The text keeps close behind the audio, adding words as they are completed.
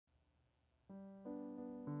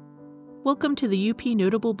Welcome to the UP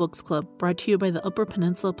Notable Books Club, brought to you by the Upper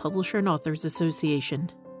Peninsula Publisher and Authors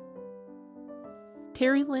Association.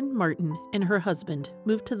 Terri Lynn Martin and her husband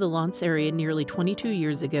moved to the Lance area nearly 22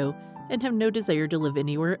 years ago and have no desire to live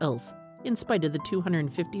anywhere else, in spite of the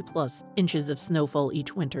 250-plus inches of snowfall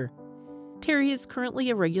each winter. Terri is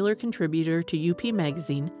currently a regular contributor to UP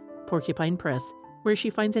Magazine, Porcupine Press, where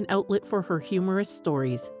she finds an outlet for her humorous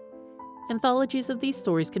stories. Anthologies of these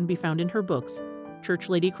stories can be found in her books, Church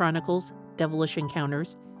Lady Chronicles, Devilish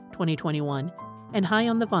Encounters, 2021, and High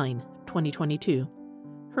on the Vine, 2022.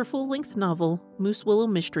 Her full-length novel, Moose Willow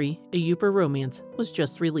Mystery, a Yooper Romance, was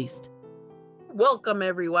just released. Welcome,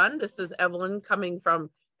 everyone. This is Evelyn coming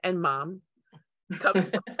from Wells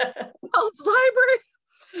Library.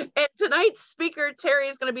 And tonight's speaker,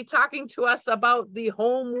 Terri, is going to be talking to us about The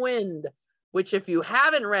Home Wind, which if you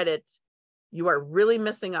haven't read it, you are really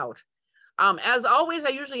missing out. As always, I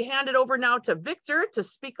usually hand it over now to Victor to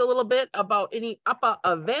speak a little bit about any UPA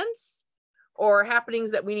events or happenings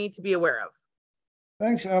that we need to be aware of.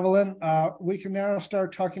 Thanks, Evelyn. We can now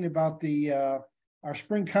start talking about our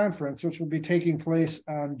spring conference, which will be taking place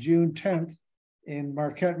on June 10th in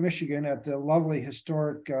Marquette, Michigan, at the lovely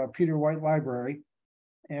historic Peter White Library.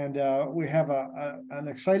 And we have an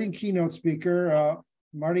exciting keynote speaker,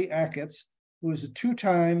 Marty Achatz, who is a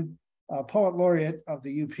two-time poet laureate of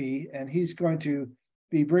the UP, and he's going to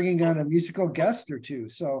be bringing on a musical guest or two.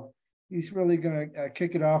 So he's really going to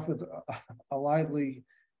kick it off with a lively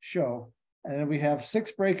show. And then we have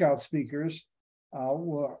 6 breakout speakers.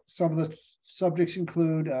 Some of the subjects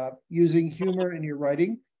include using humor in your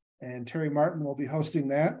writing, and Terri Martin will be hosting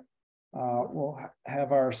that. We'll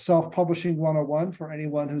have our self-publishing 101 for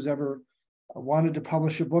anyone who's ever wanted to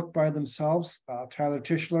publish a book by themselves. Tyler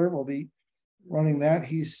Tischler will be running that.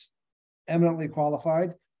 He's eminently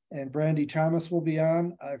qualified. And Brandy Thomas will be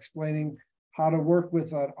on explaining how to work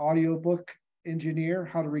with an audiobook engineer,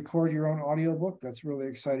 how to record your own audiobook. That's really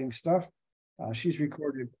exciting stuff. She's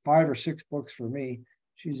recorded 5 or 6 books for me.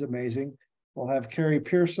 She's amazing. We'll have Carrie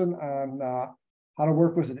Pearson on how to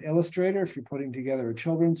work with an illustrator if you're putting together a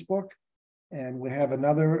children's book. And we have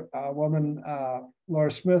another woman,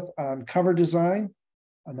 Laura Smith, on cover design,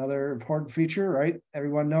 another important feature, right?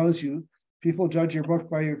 Everyone knows people judge your book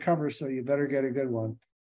by your cover, so you better get a good one.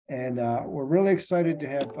 And we're really excited to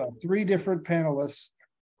have 3 different panelists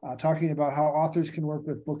talking about how authors can work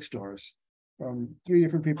with bookstores from 3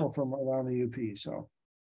 different people from around the UP. So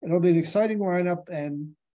it'll be an exciting lineup,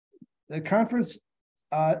 and the conference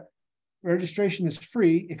registration is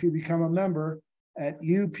free if you become a member at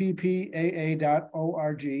uppaa.org.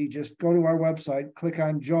 Just go to our website, click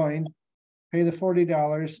on join, pay the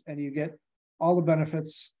 $40, and you get all the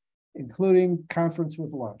benefits, including conference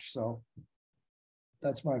with lunch. So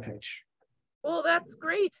that's my pitch. Well, that's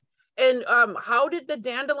great. And how did the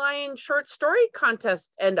Dandelion short story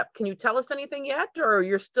contest end up? Can you tell us anything yet, or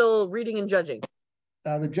you're still reading and judging?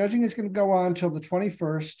 The judging is going to go on until the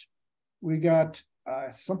 21st. We got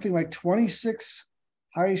something like 26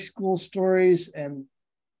 high school stories and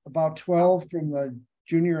about 12 from the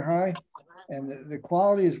junior high. And the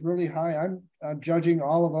quality is really high. I'm judging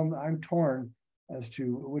all of them. I'm torn as to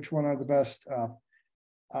which one are the best.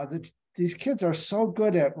 These kids are so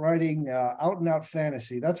good at writing out and out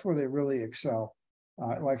fantasy. That's where they really excel,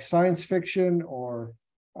 like science fiction or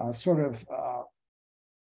sort of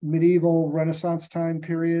medieval Renaissance time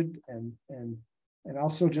period, and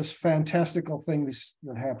also just fantastical things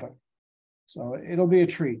that happen. So it'll be a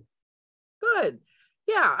treat. Good.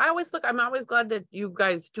 Yeah, I'm always glad that you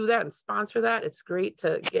guys do that and sponsor that. It's great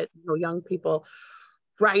to get young people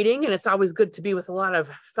writing, and it's always good to be with a lot of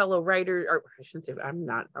fellow writers, or I shouldn't say I'm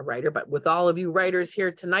not a writer, but with all of you writers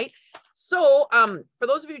here tonight. So for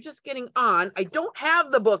those of you just getting on, I don't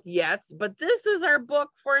have the book yet, but this is our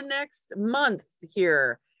book for next month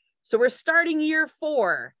here. So we're starting year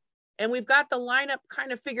 4, and we've got the lineup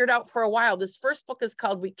kind of figured out for a while. This first book is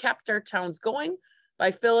called We Kept Our Towns Going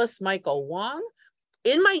by Phyllis Michael Wong.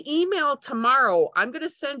 In my email tomorrow, I'm going to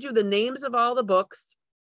send you the names of all the books,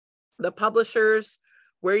 the publishers,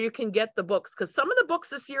 where you can get the books, because some of the books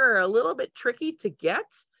this year are a little bit tricky to get.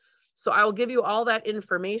 So I will give you all that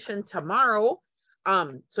information tomorrow.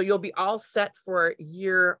 So you'll be all set for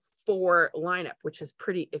year 4 lineup, which is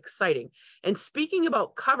pretty exciting. And speaking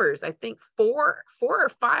about covers, I think 4 or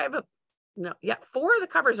 5, 4 of the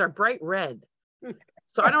covers are bright red.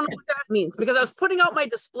 So I don't know what that means, because I was putting out my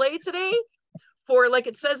display today for, like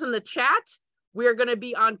it says in the chat, we're going to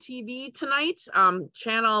be on TV tonight,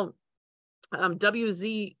 channel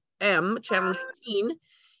WZM, channel 19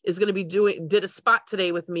 is going to be did a spot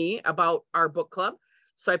today with me about our book club.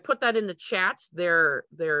 So I put that in the chat, their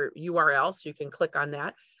URL, so you can click on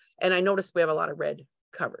that. And I noticed we have a lot of red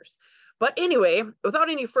covers. But anyway, without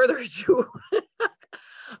any further ado,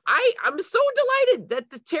 I'm so delighted that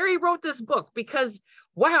Terri wrote this book, because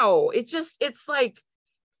wow, it's like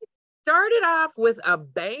started off with a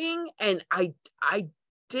bang, and I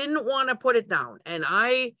didn't want to put it down. And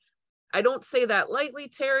I don't say that lightly,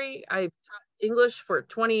 Terri. I've taught English for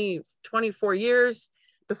 24 years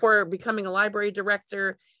before becoming a library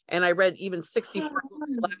director, and I read even 64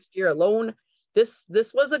 books last year alone. This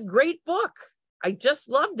was a great book. I just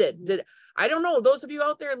loved it. I don't know, those of you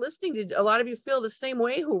out there listening, did a lot of you feel the same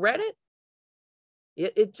way who read it?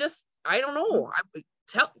 It just, I don't know.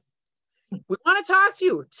 We want to talk to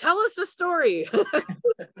you. Tell us the story.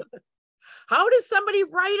 How does somebody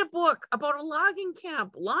write a book about a logging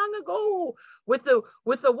camp long ago with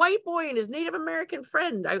a white boy and his Native American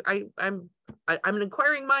friend? I'm an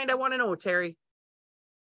inquiring mind. I want to know, Terri.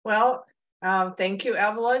 Well, thank you,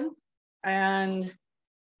 Evelyn. And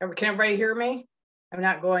can everybody hear me? I'm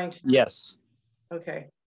not going to. Yes. Okay.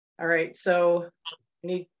 All right. So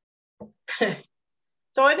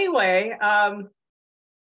so anyway, I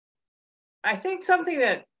think something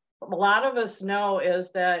that a lot of us know is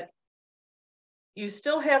that you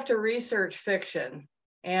still have to research fiction.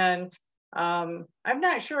 And I'm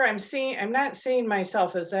not sure I'm not seeing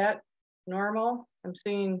myself. Is that normal? I'm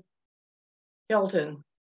seeing Hilton.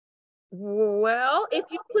 Well, if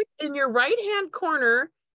you click in your right-hand corner,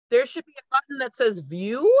 there should be a button that says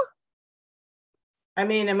view. I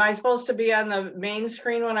mean, am I supposed to be on the main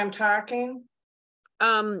screen when I'm talking?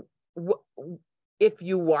 If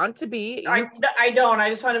you want to be. I don't. I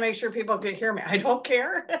just want to make sure people can hear me. I don't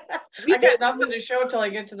care. I got nothing to show till I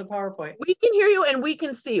get to the PowerPoint. We can hear you and we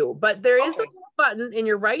can see you, but there is a button in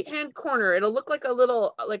your right-hand corner. It'll look like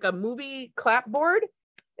a movie clapboard.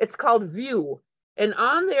 It's called View. And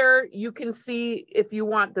on there, you can see if you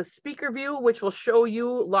want the speaker view, which will show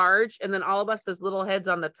you large, and then all of us as little heads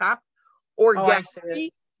on the top, or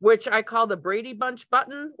gallery, which I call the Brady Bunch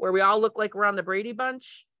button, where we all look like we're on the Brady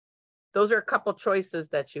Bunch. Those are a couple choices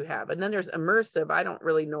that you have. And then there's immersive. I don't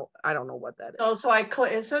know. I don't know what that is. Oh, so I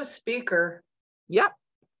click, it says speaker. Yep.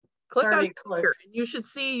 Click on speaker, and you should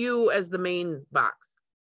see you as the main box.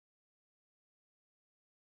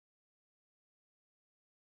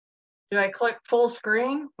 Do I click full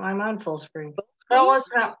screen? I'm on full screen. Well,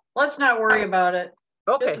 let's not worry about it.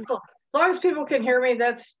 Okay. As long as people can hear me,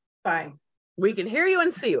 that's fine. We can hear you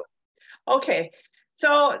and see you. Okay.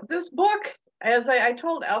 So this book, as I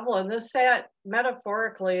told Evelyn, this sat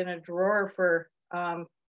metaphorically in a drawer for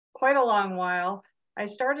quite a long while. I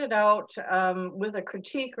started out with a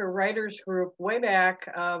critique or writers group way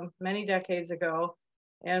back many decades ago,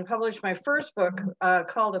 and published my first book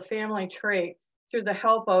called A Family Trait through the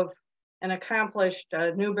help of an accomplished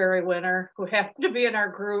Newbery winner who happened to be in our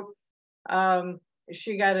group.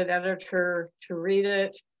 She got an editor to read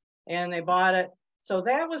it, and they bought it. So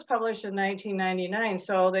that was published in 1999.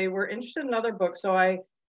 So they were interested in other books. So I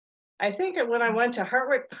think when I went to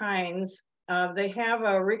Hartwick Pines, they have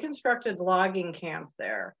a reconstructed logging camp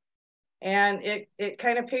there. And it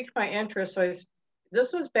kind of piqued my interest. So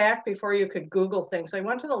this was back before you could Google things. I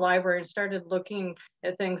went to the library and started looking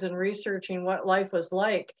at things and researching what life was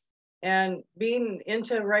like. And being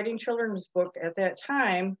into writing children's book at that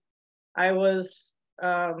time, I was,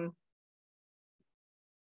 can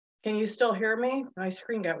you still hear me? My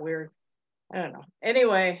screen got weird. I don't know.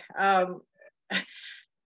 Anyway,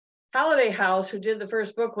 Holiday House, who did the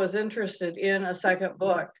first book, was interested in a second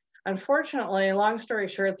book. Unfortunately, long story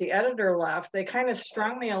short, the editor left. They kind of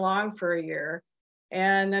strung me along for a year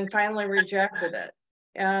and then finally rejected it.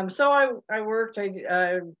 So I worked at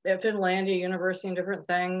Finlandia University and different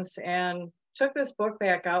things, and took this book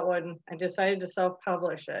back out when I decided to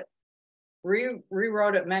self-publish it.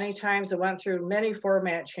 Rewrote it many times. It went through many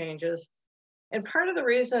format changes. And part of the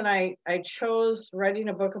reason I chose writing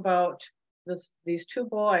a book about these two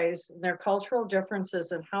boys and their cultural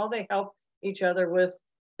differences and how they help each other with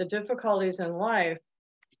the difficulties in life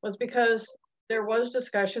was because there was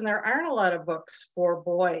discussion. There aren't a lot of books for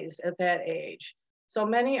boys at that age. So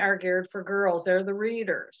many are geared for girls. They're the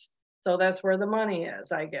readers. So that's where the money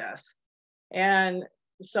is, I guess. And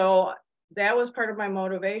so that was part of my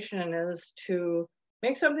motivation, is to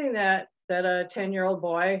make something that a 10-year-old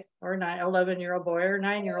boy or 11-year-old boy or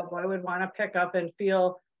 9-year-old boy would want to pick up and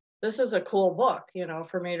feel, this is a cool book,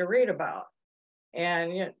 for me to read about.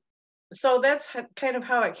 And so that's kind of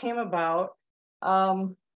how it came about. I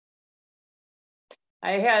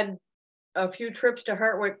had a few trips to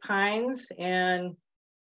Hartwick Pines and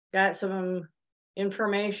got some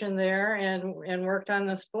information there and worked on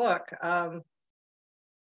this book.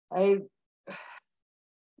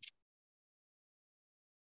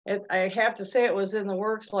 I have to say it was in the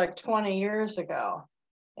works like 20 years ago.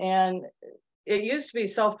 And it used to be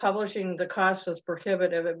self-publishing, the cost was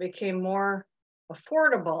prohibitive. It became more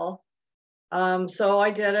affordable. So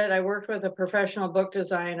I did it. I worked with a professional book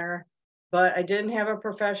designer, but I didn't have a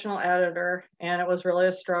professional editor, and it was really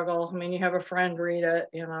a struggle. I mean, you have a friend read it,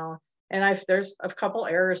 you know, and there's a couple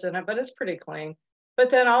errors in it, but it's pretty clean. But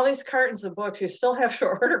then all these cartons of books, you still have to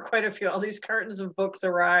order quite a few. All these cartons of books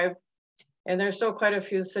arrive, and there's still quite a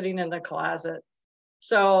few sitting in the closet.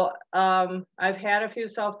 So I've had a few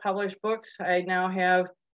self-published books. I now have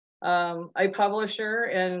a publisher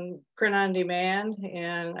and print on demand,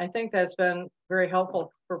 and I think that's been very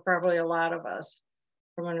helpful for probably a lot of us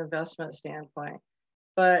from an investment standpoint.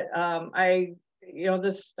 But I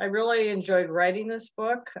really enjoyed writing this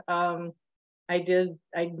book. I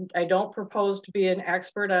don't propose to be an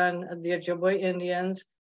expert on the Ojibwe Indians,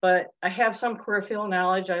 but I have some peripheral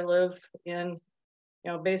knowledge. I live in,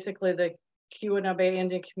 basically the Keweenaw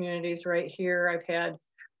Indian communities right here. I've had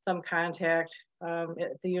some contact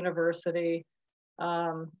at the university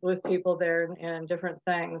with people there and different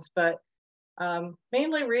things, but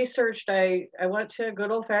mainly researched. I went to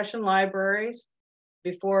good old-fashioned libraries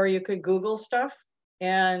before you could Google stuff,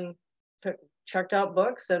 and checked out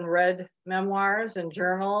books and read memoirs and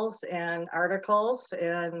journals and articles,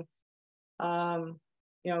 and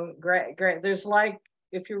great. There's, like,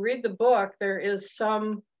 if you read the book, there is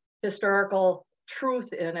some historical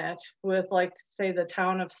truth in it, with, like, say, the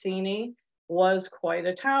town of Seney was quite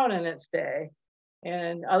a town in its day,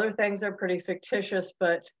 and other things are pretty fictitious,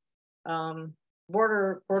 but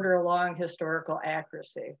border along historical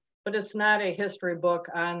accuracy. But it's not a history book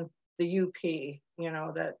on the UP,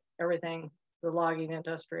 that everything, the logging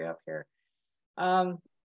industry up here.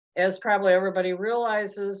 As probably everybody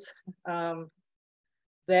realizes,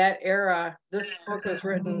 that era, this book was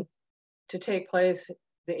written to take place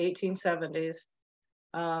the 1870s.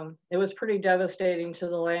 It was pretty devastating to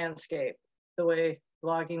the landscape, the way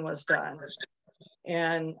logging was done,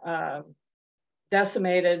 and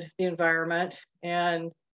decimated the environment,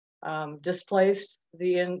 and displaced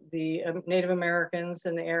the Native Americans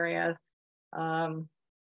in the area.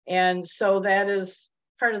 And so that is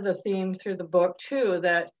part of the theme through the book too,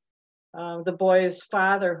 that the boy's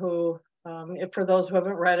father, who, for those who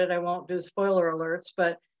haven't read it, I won't do spoiler alerts,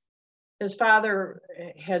 but his father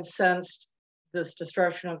had sensed this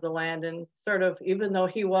destruction of the land, and sort of, even though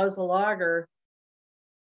he was a logger,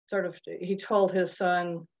 sort of, he told his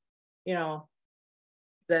son,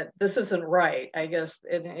 that this isn't right, I guess.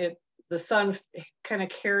 And the son kind of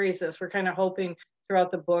carries this. We're kind of hoping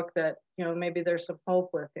throughout the book that, maybe there's some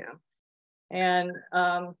hope with him. And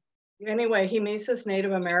anyway, he meets this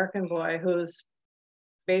Native American boy who's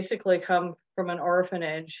basically come from an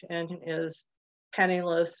orphanage and is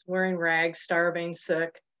penniless, wearing rags, starving,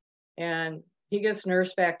 sick, and he gets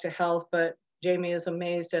nursed back to health. But Jamie is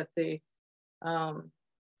amazed at the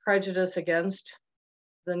prejudice against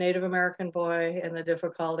the Native American boy and the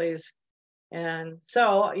difficulties. And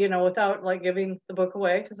so, without, like, giving the book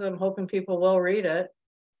away, because I'm hoping people will read it,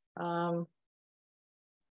 there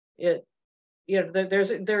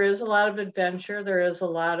is a lot of adventure. There is a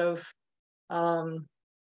lot of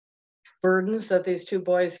burdens that these two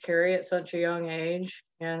boys carry at such a young age.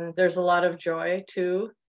 And there's a lot of joy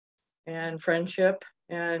too, and friendship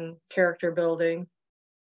and character building.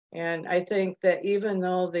 And I think that even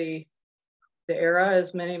though the era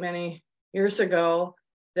is many, many years ago,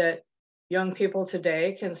 that young people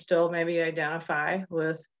today can still maybe identify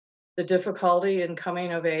with the difficulty in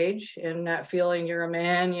coming of age and not feeling you're a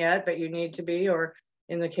man yet, but you need to be, or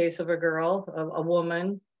in the case of a girl, a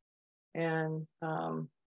woman. And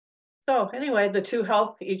so anyway, the two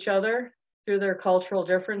help each other through their cultural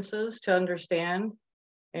differences to understand.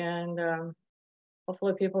 And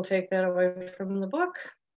hopefully people take that away from the book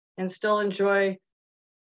and still enjoy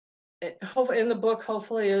it. In the book,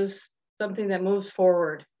 hopefully, is something that moves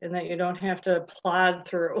forward and that you don't have to plod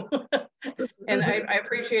through. And I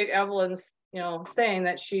appreciate Evelyn's, saying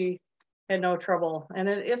that she had no trouble. And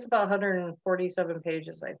it's about 147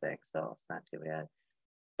 pages, I think, so it's not too bad.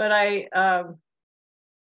 But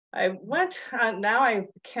I went on, now I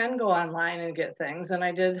can go online and get things, and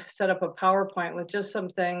I did set up a PowerPoint with just some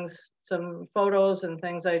things, some photos and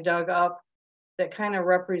things I dug up that kind of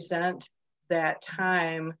represent that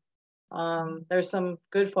time. There's some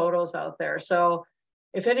good photos out there. So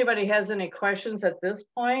if anybody has any questions at this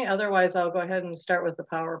point, otherwise I'll go ahead and start with the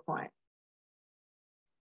PowerPoint.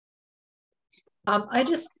 I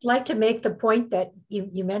just like to make the point that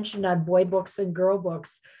you mentioned on boy books and girl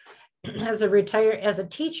books. As a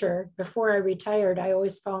teacher, before I retired, I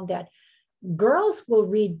always found that girls will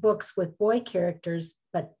read books with boy characters,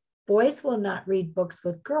 but boys will not read books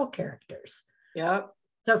with girl characters. Yep.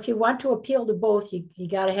 So if you want to appeal to both, you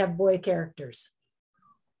got to have boy characters.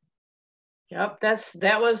 Yep,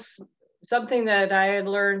 that was something that I had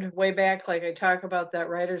learned way back. Like I talk about that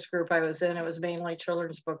writers group I was in, it was mainly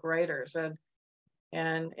children's book writers,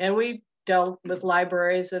 and we dealt with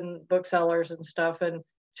libraries and booksellers and stuff and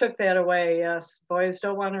took that away. Yes, boys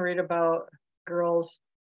don't want to read about girls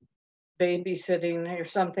babysitting or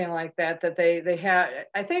something like that, that they had.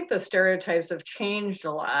 I think the stereotypes have changed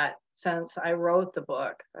a lot since I wrote the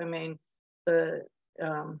book. I mean, the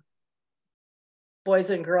boys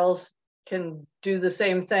and girls can do the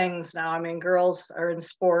same things now. I mean, girls are in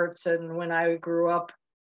sports, and when I grew up,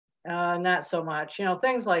 not so much, you know,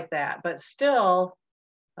 things like that. But still,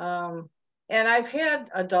 and I've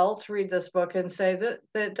had adults read this book and say that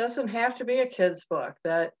it doesn't have to be a kid's book,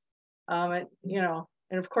 that it, you know,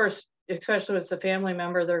 and of course, especially if it's a family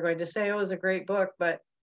member, they're going to say it was a great book, but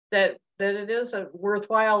that it is a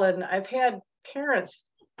worthwhile. And I've had parents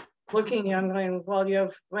looking, you know, I'm going, well, you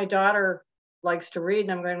have, my daughter likes to read,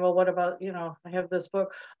 and I'm going, well, what about, you know, I have this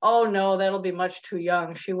book. Oh no, that'll be much too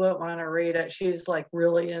young. She wouldn't want to read it. She's like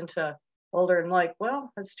really into older. And like,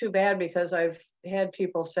 well, that's too bad, because I've had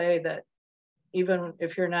people say that even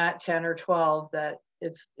if you're not 10 or 12, that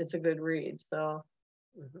it's a good read. So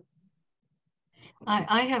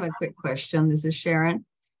I have a quick question. This is Sharon.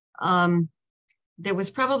 There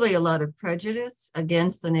was probably a lot of prejudice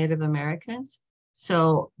against the Native Americans.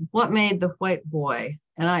 So what made the white boy,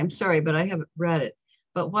 and I'm sorry, but I haven't read it,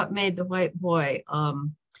 but what made the white boy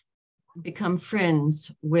become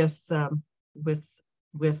friends with what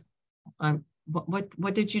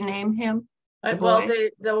did you name him? well,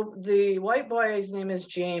 the white boy's name is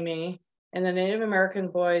Jamie, and the Native American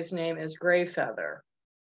boy's name is Greyfeather.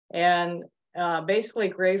 And basically,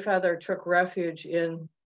 Greyfeather took refuge in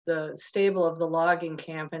the stable of the logging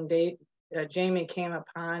camp, and Jamie came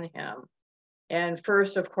upon him. And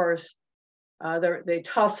first, of course, they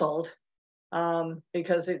tussled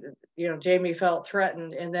because Jamie felt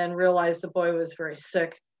threatened, and then realized the boy was very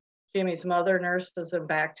sick. Jamie's mother nurses him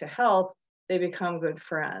back to health. They become good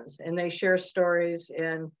friends, and they share stories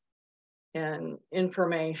and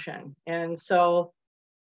information. And so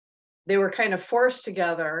they were kind of forced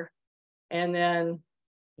together, and then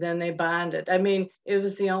they bonded. I mean, it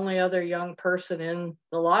was the only other young person in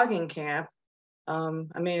the logging camp.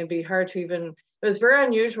 I mean, it'd be hard to even, it was very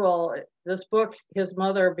unusual. This book, his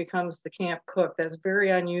mother becomes the camp cook. That's very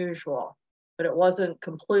unusual, but it wasn't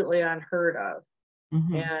completely unheard of.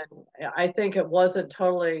 Mm-hmm. And I think it wasn't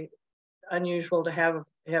totally unusual to have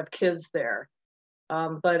kids there.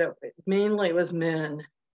 But mainly it was men.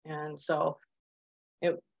 And so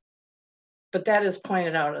but that is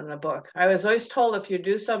pointed out in the book. I was always told, if you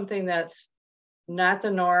do something that's not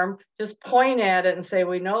the norm, just point at it and say,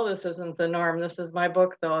 we know this isn't the norm. This is my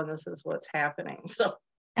book though, and this is what's happening. So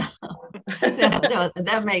no,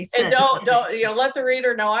 that makes sense. And don't let the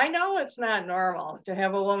reader know, I know it's not normal to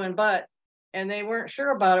have a woman, and they weren't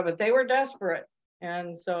sure about it, but they were desperate.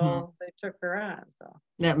 And so they took her on. So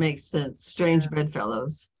that makes sense. Strange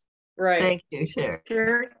bedfellows. Right. Thank you,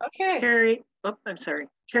 Sherry. Okay. Terry, I'm sorry.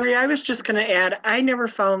 Terry, I was just going to add, I never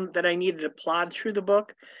found that I needed to plod through the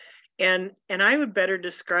book. And I would better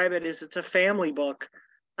describe it as it's a family book,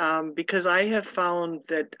 because I have found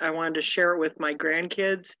that I wanted to share it with my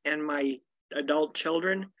grandkids and my adult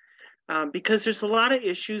children, because there's a lot of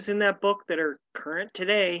issues in that book that are current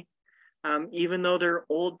today, even though they're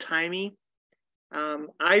old-timey.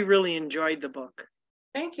 I really enjoyed the book.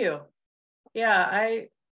 Thank you. Yeah,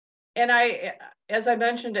 as I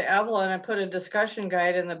mentioned to Evelyn, I put a discussion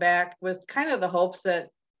guide in the back with kind of the hopes that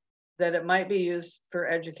it might be used for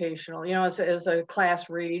educational, as a class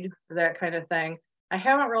read, that kind of thing. I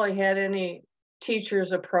haven't really had any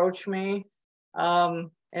teachers approach me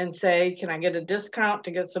and say, can I get a discount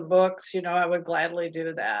to get some books? I would gladly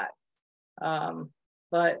do that.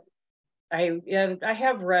 But I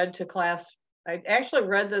have read to class. I actually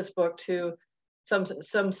read this book to some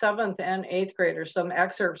 7th and 8th graders, some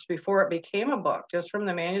excerpts before it became a book, just from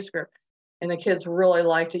the manuscript. And the kids really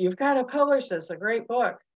liked it. You've got to publish this, a great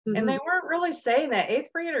book. Mm-hmm. And they weren't really saying that.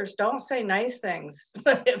 8th graders don't say nice things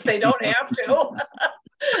if they don't have to.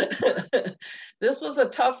 This was a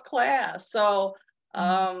tough class. So,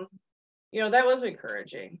 that was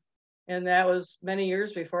encouraging. And that was many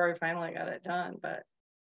years before I finally got it done. But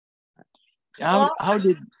how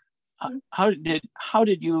did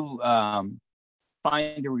you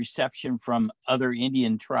find the reception from other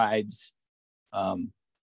Indian tribes,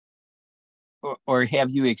 or have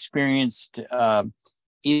you experienced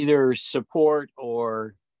either support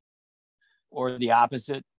or or the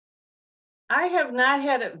opposite? I have not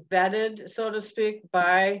had it vetted, so to speak,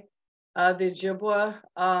 by the Ojibwa,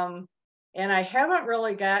 and I haven't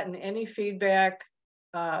really gotten any feedback.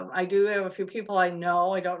 I do have a few people I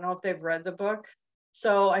know. I don't know if they've read the book.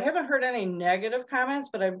 So I haven't heard any negative comments,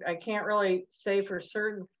 but I can't really say for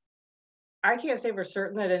certain. I can't say for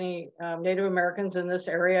certain that any Native Americans in this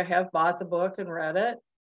area have bought the book and read it.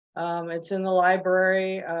 It's in the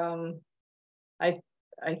library.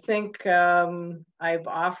 I think I've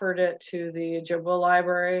offered it to the Ojibwa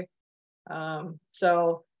library.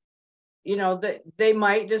 So, you know, they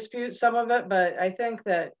might dispute some of it, but I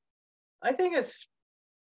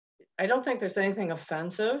don't think there's anything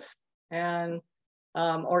offensive and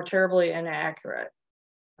or terribly inaccurate.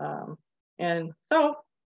 And so,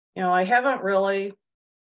 you know, I haven't really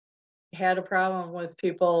had a problem with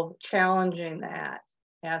people challenging that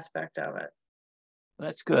aspect of it.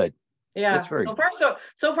 That's good. Yeah, That's very so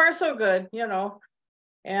far so good, you know.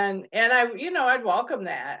 And I, you know, I'd welcome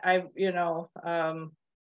that. But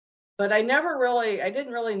I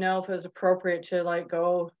didn't really know if it was appropriate to like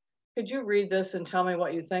go, could you read this and tell me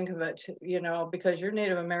what you think of it? You know, because you're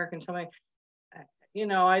Native American, tell me, you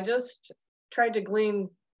know, I just tried to glean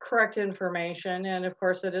correct information, and of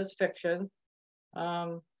course it is fiction.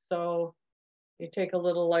 So you take a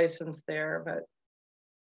little license there, but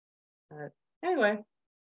anyway.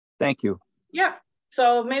 Thank you. Yeah,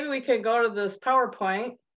 so maybe we could go to this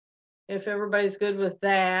PowerPoint if everybody's good with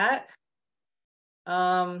that.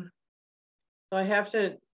 So I've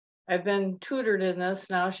been tutored in this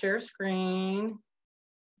now, share screen.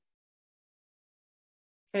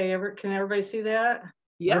 Okay, can everybody see that?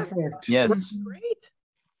 Yes. Perfect. Yes. Great.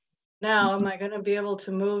 Now, am I going to be able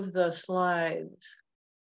to move the slides?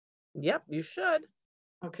 Yep, you should.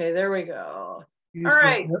 Okay, there we go. Use All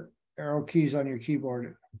right. the arrow keys on your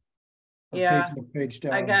keyboard. Or Yeah, page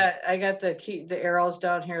down. I got the arrows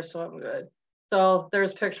down here, so I'm good. So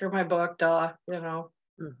there's a picture of my book, duh, you know.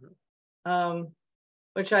 Mm-hmm.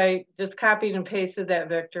 Which I just copied and pasted that,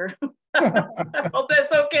 Victor. I hope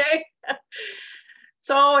that's okay.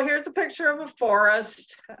 So here's a picture of a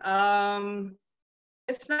forest.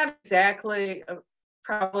 It's not exactly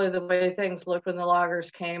probably the way things looked when the loggers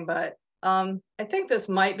came, but I think this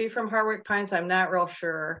might be from Hardwick Pines. I'm not real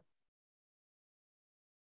sure.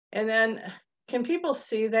 And then, can people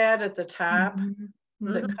see that at the top?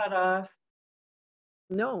 Is it cut off?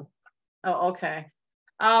 No. Oh, okay.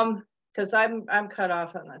 Because I'm cut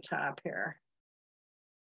off on the top here.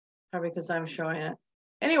 Probably because I'm showing it.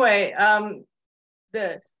 Anyway,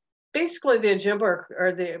 basically the Ojibwa,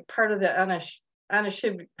 or the part of the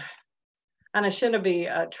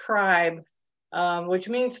Anishinaabe tribe, which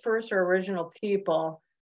means first or original people,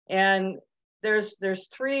 and there's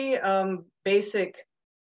three basic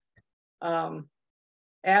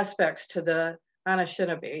aspects to the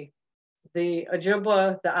Anishinaabe: the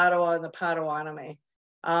Ojibwa, the Ottawa, and the Potawatomi.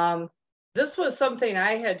 This was something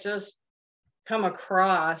I had just come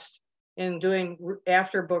across in doing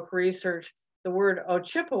after book research. The word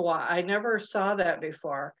Ojibwa, I never saw that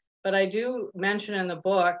before, but I do mention in the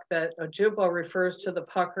book that Ojibwa refers to the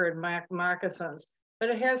pucker and moccasins, but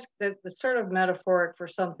it has it's sort of metaphoric for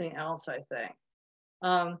something else, I think.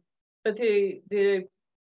 But the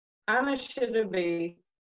Anishinaabe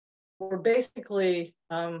were basically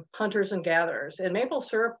hunters and gatherers, and maple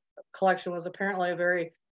syrup collection was apparently a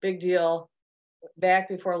very big deal back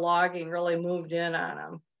before logging really moved in on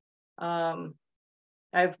them.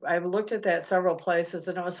 I've looked at that several places,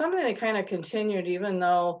 and it was something that kind of continued even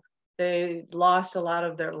though they lost a lot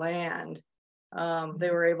of their land. They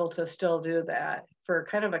were able to still do that for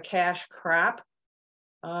kind of a cash crop.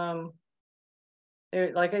 Like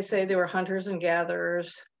I say, they were hunters and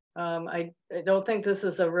gatherers. I don't think this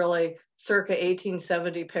is a really circa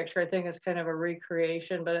 1870 picture. I think it's kind of a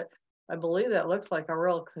recreation, but I believe that looks like a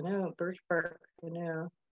real canoe, birch bark canoe.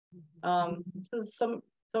 This is some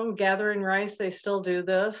gathering rice. They still do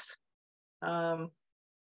this. I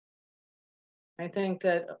think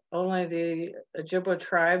that only the Ojibwa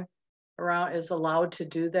tribe around is allowed to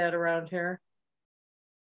do that around here.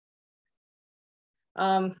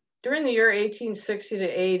 During the year 1860 to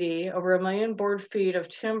 80, over 1 million board feet of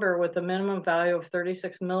timber with a minimum value of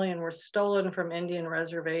 36 million were stolen from Indian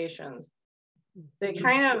reservations. They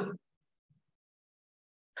kind of,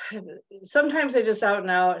 sometimes they just out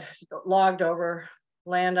and out logged over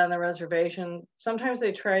land on the reservation. Sometimes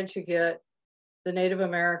they tried to get the Native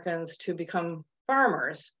Americans to become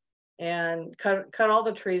farmers and cut all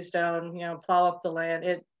the trees down, you know, plow up the land.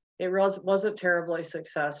 It wasn't terribly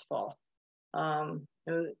successful.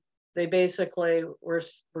 They basically were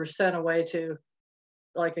sent away to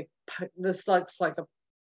this looks like a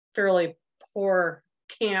fairly poor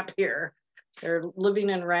camp here. They're living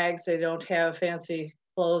in rags. They don't have fancy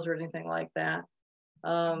clothes or anything like that.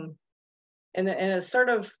 And it's sort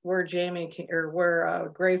of where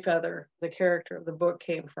Greyfeather, the character of the book,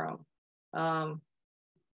 came from.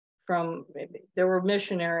 There were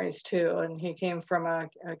missionaries too, and he came from a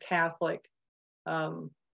Catholic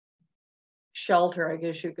shelter, I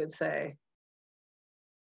guess you could say.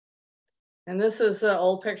 And this is an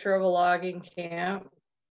old picture of a logging camp.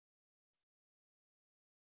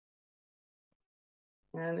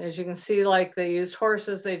 And as you can see, like they used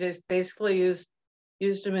horses, they just basically used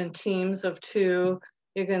them in teams of 2.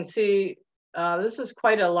 You can see this is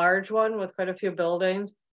quite a large one with quite a few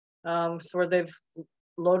buildings. So where they've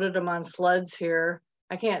loaded them on sleds here.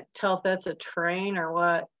 I can't tell if that's a train or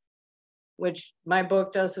what, which my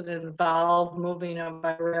book doesn't involve moving them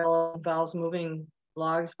by rail, it involves moving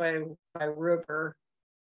logs by river.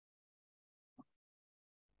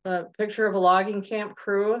 A picture of a logging camp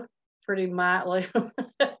crew, pretty motley.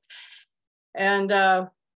 And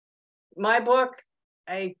my book,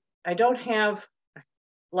 I don't have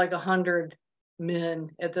like 100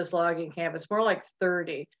 men at this logging camp. It's more like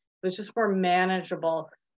 30. It's just more manageable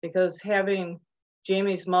because having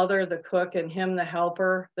Jamie's mother, the cook, and him, the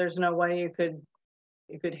helper, there's no way you could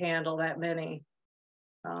handle that many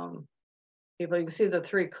people. You can see the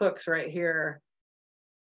 3 cooks right here.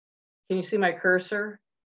 Can you see my cursor?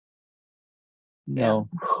 No.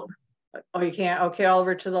 Yeah. Oh, you can't? Okay,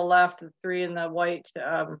 over to the left, the 3 in the white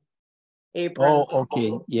apron. Oh,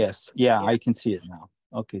 okay. Yes. Yeah, I can see it now.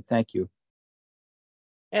 Okay, thank you.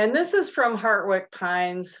 And this is from Hartwick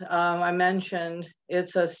Pines. I mentioned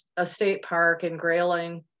it's a state park in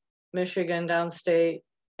Grayling, Michigan, downstate.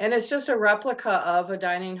 And it's just a replica of a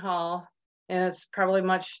dining hall. And it's probably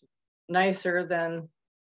much nicer than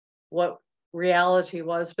what reality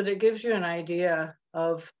was, but it gives you an idea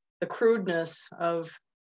of the crudeness of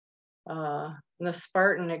the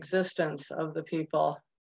Spartan existence of the people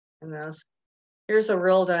in this. Here's a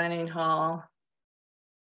real dining hall.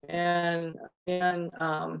 And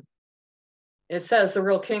it says the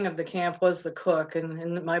real king of the camp was the cook, and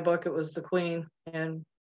in my book it was the queen, and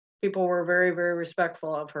people were very, very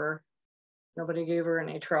respectful of her. Nobody gave her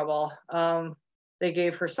any trouble. They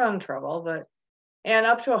gave her son trouble, and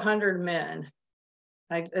up to 100 men.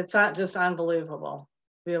 It's not just unbelievable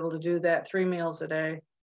to be able to do that 3 meals a day.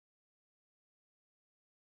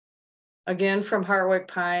 Again, from Hartwick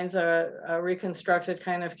Pines, a reconstructed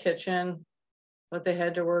kind of kitchen, what they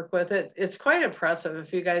had to work with. It's quite impressive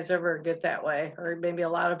if you guys ever get that way, or maybe a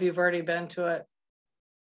lot of you've already been to it.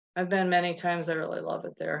 I've been many times. I really love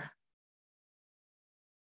it there.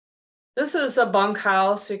 This is a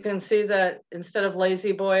bunkhouse. You can see that instead of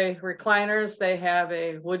lazy boy recliners, they have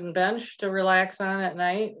a wooden bench to relax on at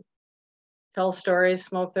night, tell stories,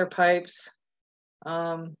 smoke their pipes,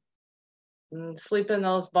 and sleep in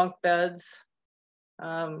those bunk beds.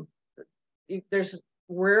 There's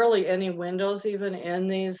rarely any windows even in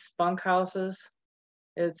these bunkhouses.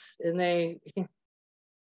 It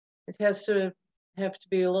has to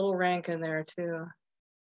be a little rank in there too.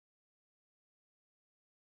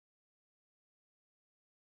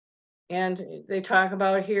 And they talk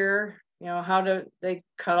about here, they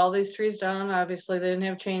cut all these trees down. Obviously they didn't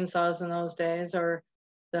have chainsaws in those days, or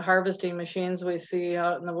the harvesting machines we see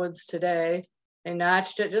out in the woods today. They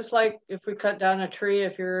notched it, just like if we cut down a tree,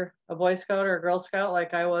 if you're a Boy Scout or a Girl Scout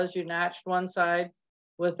like I was, you notched one side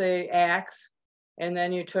with a axe, and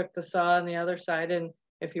then you took the saw on the other side, and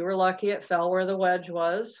if you were lucky, it fell where the wedge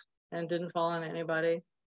was and didn't fall on anybody.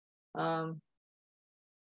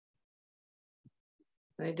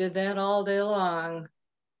 They did that all day long.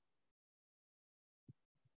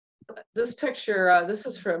 This picture, this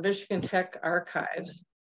is from Michigan Tech Archives.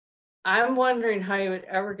 I'm wondering how you would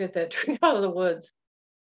ever get that tree out of the woods.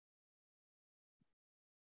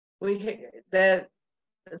 It's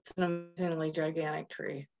an amazingly gigantic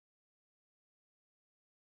tree.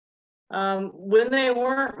 When they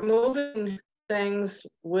weren't moving things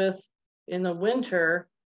in the winter,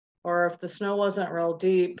 or if the snow wasn't real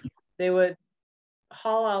deep, they would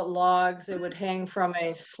haul out logs. It would hang from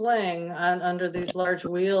a sling under these large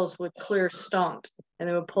wheels with clear stumps, and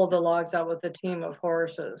they would pull the logs out with a team of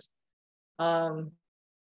horses.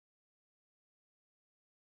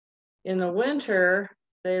 In the winter,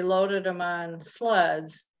 they loaded them on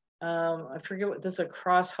sleds. I forget what this is, a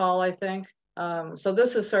cross haul, I think. So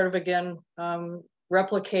this is sort of, again,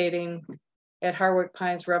 replicating at Hartwick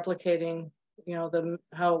Pines, replicating,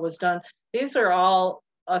 how it was done. These are all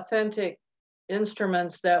authentic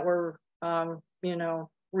instruments that were,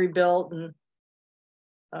 rebuilt and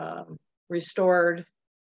restored.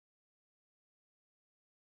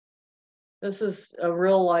 This is a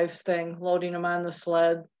real life thing, loading them on the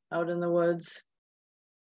sled out in the woods.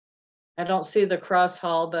 I don't see the cross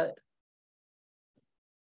haul, but.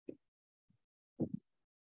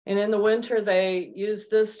 And in the winter, they use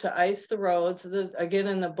this to ice the roads. Again,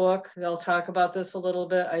 in the book, they'll talk about this a little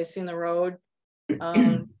bit, icing the road.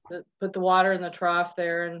 Put the water in the trough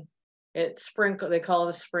there and they call it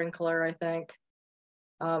a sprinkler, I think.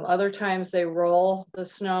 Other times they roll the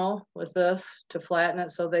snow with this to flatten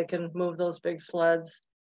it so they can move those big sleds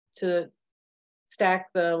to stack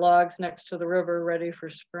the logs next to the river ready for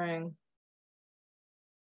spring.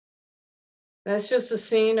 That's just a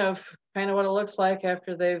scene of kind of what it looks like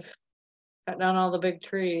after they've cut down all the big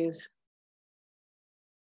trees.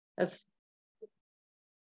 Those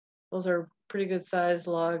are pretty good sized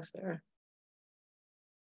logs there.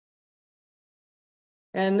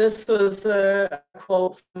 And this was a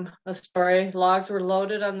quote from a story. Logs were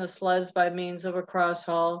loaded on the sleds by means of a cross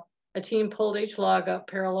haul. A team pulled each log up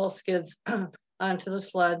parallel skids onto the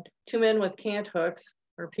sled. Two men with cant hooks,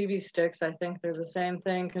 or PV sticks, I think they're the same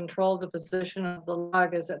thing, controlled the position of the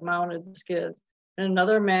log as it mounted the skids. And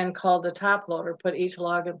another man called the top loader put each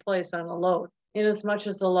log in place on the load. Inasmuch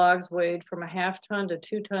as the logs weighed from a half ton to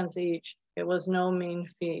 2 tons each, it was no mean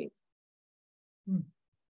feat.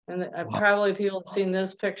 And wow. Probably people have seen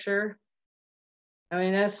this picture. I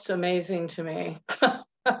mean, that's amazing to me.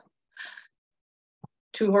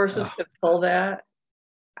 2 horses could pull that.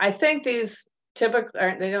 I think these they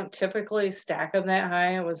don't typically stack them that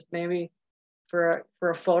high. It was maybe for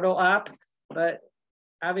a photo op, but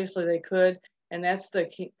obviously they could. And that's the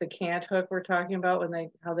cant hook we're talking about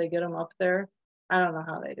how they get them up there. I don't know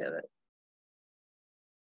how they did it.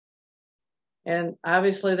 And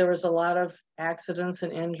obviously there was a lot of accidents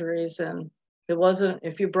and injuries, and it wasn't,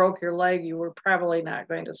 if you broke your leg, you were probably not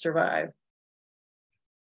going to survive.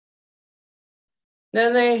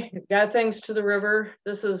 Then they got things to the river.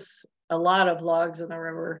 This is a lot of logs in the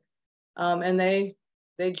river. And they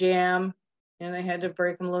jam, and they had to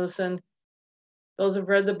break them loose. And those who've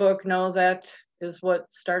read the book know that is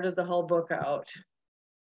what started the whole book out.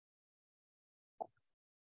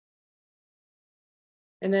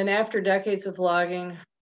 And then after decades of logging,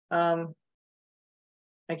 I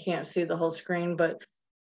can't see the whole screen, but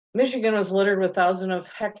Michigan was littered with thousands of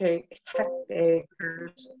hectares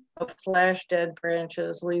of slashed dead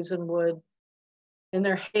branches, leaves, and wood. In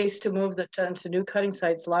their haste to move to new cutting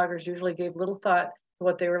sites, loggers usually gave little thought to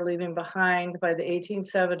what they were leaving behind. By the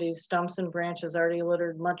 1870s, stumps and branches already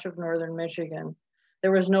littered much of northern Michigan.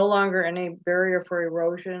 There was no longer any barrier for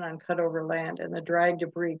erosion on cut-over land, and the dried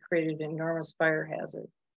debris created an enormous fire hazard.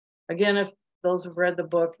 Again, if those who've read the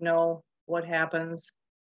book know what happens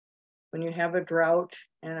when you have a drought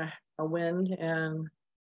and a wind and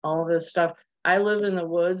all of this stuff. I live in the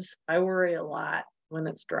woods. I worry a lot when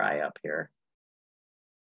it's dry up here.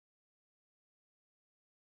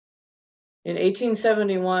 In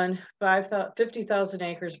 1871, 50,000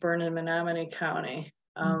 acres burned in Menominee County.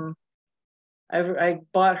 I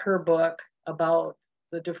bought her book about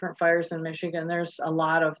the different fires in Michigan. There's a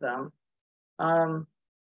lot of them.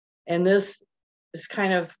 And this is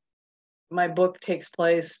kind of, my book takes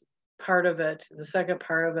place, part of it, the second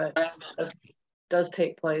part of it does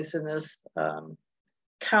take place in this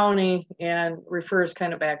county and refers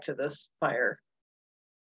kind of back to this fire.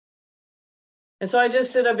 And so I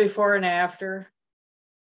just did a before and after,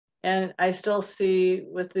 and I still see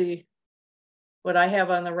with what I have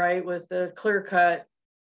on the right with the clear cut,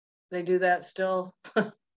 they do that still.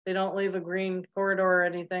 They don't leave a green corridor or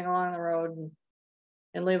anything along the road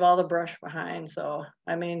and leave all the brush behind. So,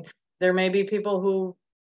 I mean, there may be people who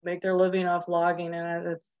make their living off logging, and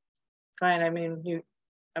it's fine. I mean,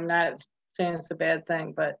 I'm not saying it's a bad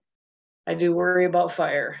thing, but I do worry about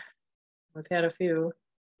fire. We've had a few.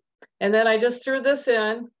 And then I just threw this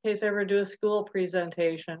in case I ever do a school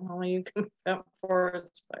presentation. Only you can count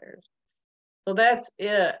forest fires. So that's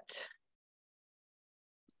it.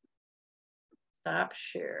 Stop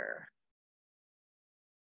share.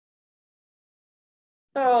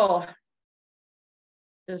 So,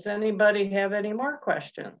 does anybody have any more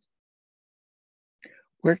questions?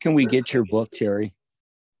 Where can we get your book, Terri?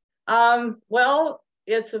 Well,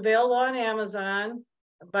 it's available on Amazon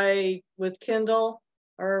with Kindle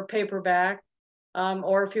or paperback.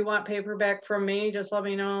 Or if you want paperback from me, just let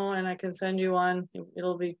me know and I can send you one.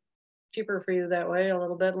 It'll be cheaper for you that way a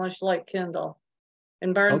little bit, unless you like Kindle.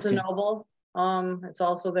 And Barnes and Noble, it's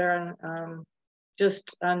also there on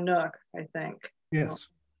just on Nook, I think. Yes.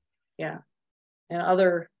 Yeah. And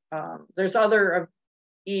other there's other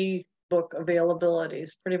e-book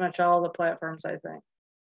availabilities, pretty much all the platforms I think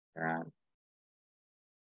are on.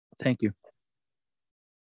 Thank you.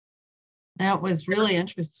 That was really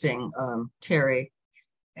interesting, Terry.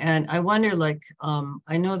 And I wonder, like,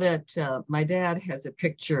 I know that my dad has a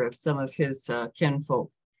picture of some of his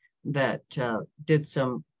kinfolk that did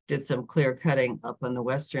some clear cutting up on the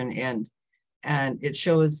western end, and it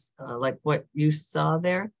shows like what you saw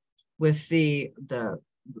there with the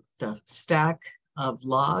stack of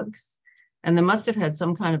logs, and they must have had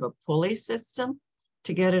some kind of a pulley system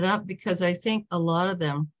to get it up, because I think a lot of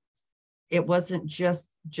them, it wasn't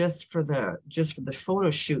just for the photo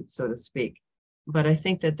shoot, so to speak, but I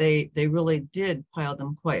think that they really did pile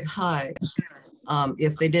them quite high.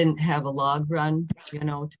 If they didn't have a log run,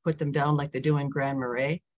 to put them down like they do in Grand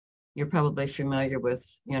Marais. You're probably familiar with,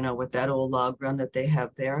 with that old log run that they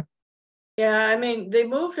have there. Yeah, I mean, they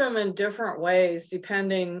moved them in different ways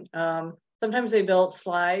depending. Sometimes they built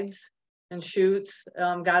slides and chutes,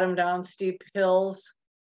 got them down steep hills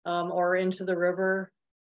or into the river.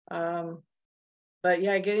 But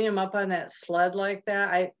yeah, getting them up on that sled like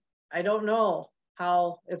that, I don't know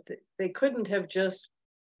how, if they couldn't have just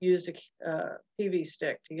used a PV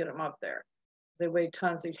stick to get them up there. They weigh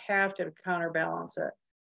tons, they'd have to counterbalance it.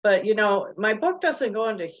 But my book doesn't go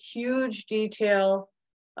into huge detail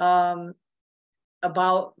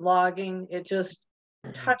about logging. It just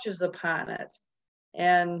touches upon it.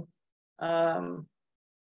 And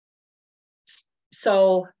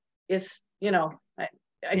so it's,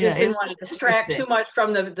 I just didn't want to distract too much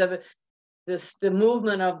from the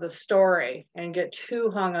movement of the story and get too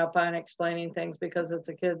hung up on explaining things because it's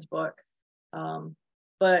a kid's book.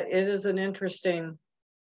 But it is an interesting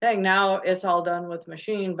thing. Now it's all done with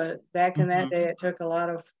machine, but back in that day, it took a lot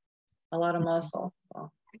of muscle.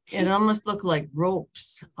 So. It almost looked like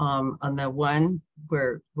ropes on the one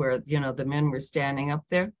where the men were standing up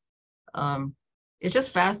there. It's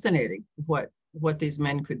just fascinating what these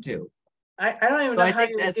men could do. I don't even know how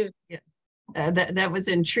you would do. That was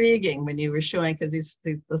intriguing when you were showing, because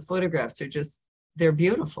those photographs are they're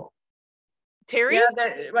beautiful. Terri?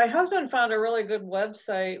 Yeah, my husband found a really good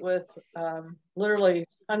website with literally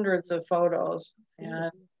hundreds of photos.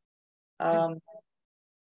 And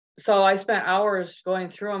so I spent hours going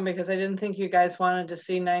through them because I didn't think you guys wanted to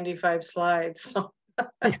see 95 slides. So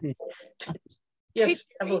yes.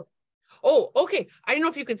 Hey, oh, okay. I don't know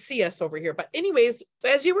if you could see us over here, but anyways,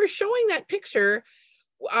 as you were showing that picture,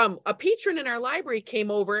 a patron in our library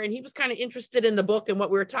came over and he was kind of interested in the book and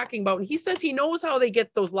what we were talking about. And he says he knows how they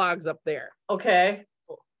get those logs up there. Okay.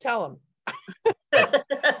 Tell him.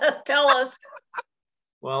 Tell us.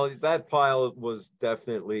 Well, that pile was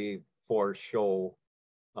definitely for show.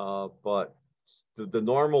 But the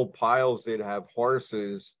normal piles, they'd have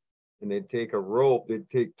horses and they'd take a rope, they'd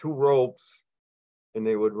take two ropes and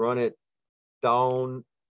they would run it down,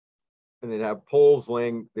 and they'd have poles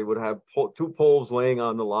laying, they would have two poles laying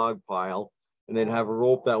on the log pile, and they'd have a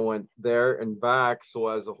rope that went there and back. So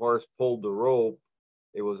as the horse pulled the rope,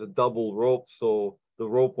 it was a double rope. So the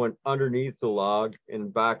rope went underneath the log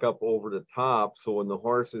and back up over the top. So when the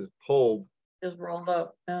horses pulled, just rolled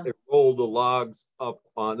up. Yeah. It rolled the logs up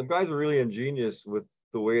on. The guys were really ingenious with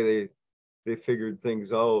the way they figured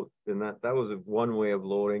things out, and that was one way of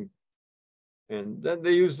loading. And then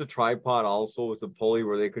they used the tripod also with the pulley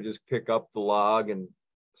where they could just pick up the log and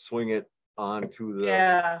swing it onto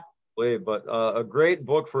the blade. But a great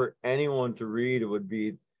book for anyone to read, it would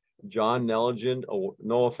be John Nelligan. Oh,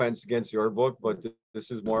 no offense against your book, but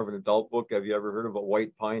this is more of an adult book. Have you ever heard of A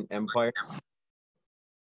White Pine Empire?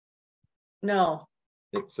 No.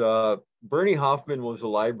 It's Bernie Hoffman was a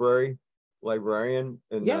librarian,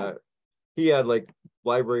 and he had like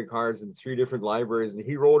library cards in 3 different libraries, and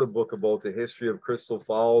he wrote a book about the history of Crystal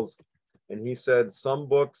Falls. And he said some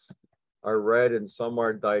books are read and some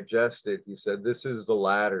are digested. He said this is the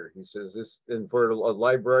latter. He says this, and for a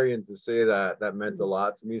librarian to say that meant a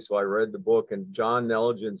lot to me. So I read the book. And John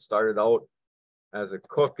Nelligan started out as a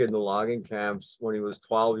cook in the logging camps. When he was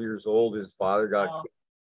 12 years old, his father got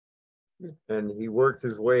killed, and he worked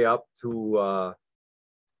his way up to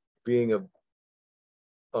being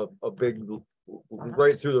a big,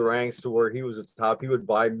 right through the ranks to where he was at the top. He would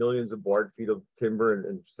buy millions of board feet of timber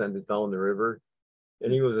and send it down the river.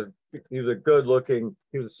 And he was a good looking,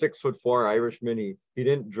 he was a 6'4" Irishman. He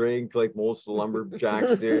didn't drink like most of the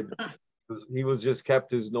lumberjacks did. He was just kept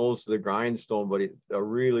his nose to the grindstone. But a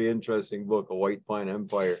really interesting book, A White Pine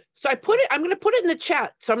Empire. So I'm going to put it in the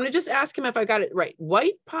chat. So I'm going to just ask him if I got it right.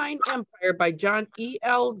 White Pine Empire by John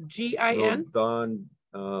Elgin. Don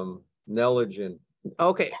Nelligan.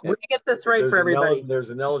 Okay, we're gonna get this right for everybody.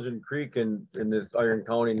 There's an Elgin Creek in this Iron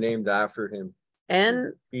County named after him.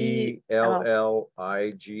 Nelligan,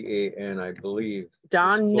 I believe.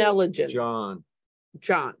 Don Nelligan. John.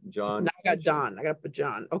 John. John. No, I got Don. I got to put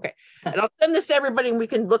John. Okay. And I'll send this to everybody and we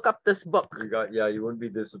can look up this book. You wouldn't be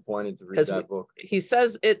disappointed to read that book. He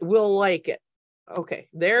says it will like it. Okay,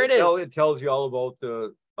 there it is. It tells you all about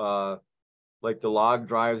the like the log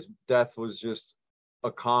drives. Death was just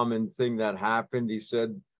a common thing that happened. He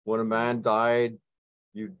said when a man died,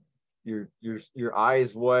 your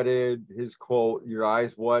eyes wetted. His quote, your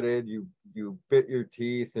eyes wetted, you bit your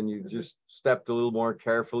teeth and you just stepped a little more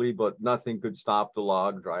carefully, but nothing could stop the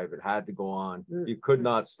log drive. It had to go on. You could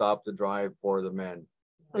not stop the drive for the men,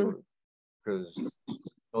 because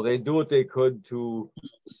they do what they could to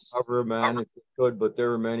cover a man if they could, but there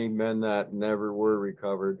were many men that never were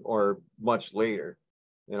recovered or much later.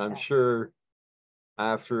 And I'm sure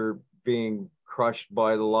after being crushed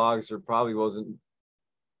by the logs, there probably wasn't,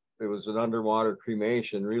 it was an underwater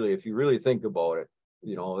cremation, really, if you really think about it,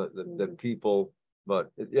 the people,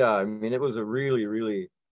 but yeah, I mean, it was a really, really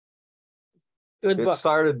good book. It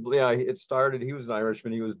started, he was an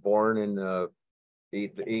Irishman. He was born in the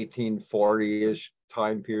 1840-ish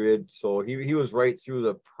time period. So he was right through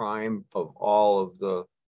the prime of all of the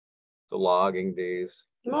logging days.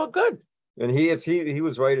 Well, good. And he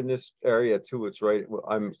was right in this area too. It's right.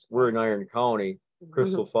 We're in Iron County,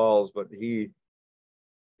 Crystal Falls, but he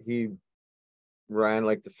ran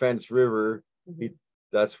like the Fence River.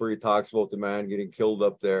 That's where he talks about the man getting killed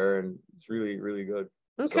up there, and it's really, really good.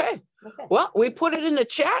 Okay. Well, we put it in the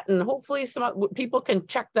chat, and hopefully some people can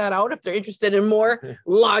check that out if they're interested in more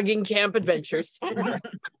logging camp adventures. Yeah,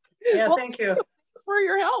 well, thank you. Thanks for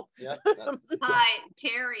your help. Yeah, hi,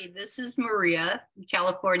 Terry. This is Maria,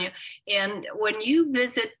 California. And when you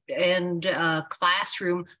visit and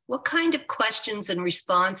classroom, what kind of questions and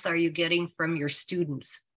response are you getting from your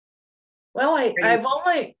students? Well, I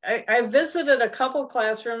visited a couple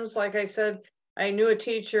classrooms. Like I said, I knew a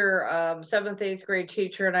teacher, 7th, 8th grade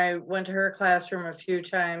teacher, and I went to her classroom a few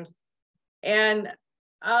times. And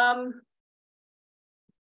I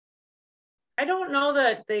don't know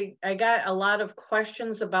that I got a lot of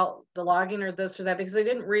questions about the logging or this or that, because I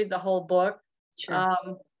didn't read the whole book. Sure.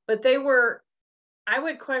 But I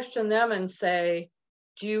would question them and say,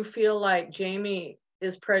 do you feel like Jamie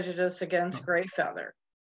is prejudiced against Greyfeather?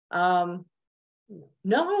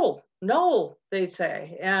 No, they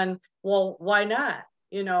say. And well, why not?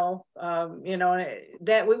 That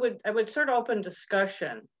I would sort of open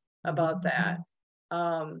discussion about that.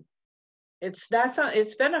 It's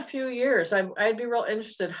been a few years. I'd be real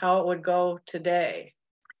interested how it would go today.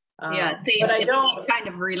 Yeah, but I don't kind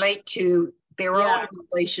of relate to their own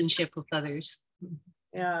relationship with others.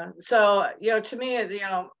 Yeah. So, to me,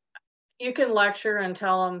 you can lecture and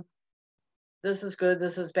tell them this is good,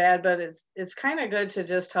 this is bad, but it's kind of good to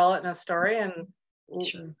just tell it in a story and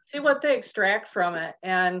see what they extract from it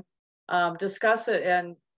and discuss it.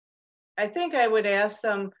 And I think I would ask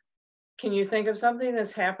them, can you think of something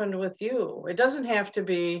that's happened with you? It doesn't have to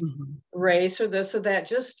be race or this or that,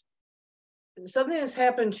 just something that's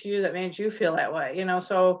happened to you that made you feel that way,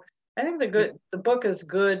 So I think the book is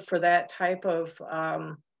good for that type of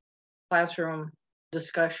classroom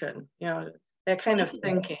discussion, that kind of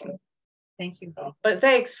thinking. Thank you. But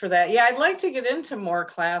thanks for that. Yeah, I'd like to get into more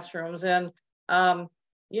classrooms, and I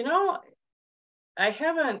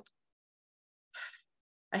haven't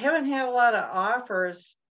had a lot of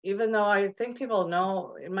offers, even though I think people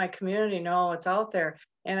know in my community know it's out there.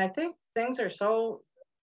 And I think things are so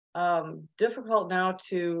difficult now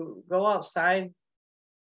to go outside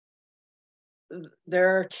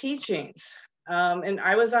their teachings. And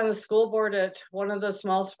I was on the school board at one of the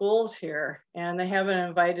small schools here, and they haven't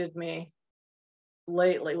invited me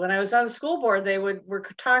lately. When I was on the school board, they were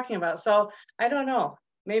talking about. So I don't know.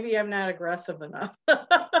 Maybe I'm not aggressive enough.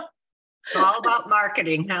 It's all about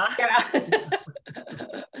marketing, huh?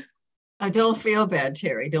 Yeah. Don't feel bad,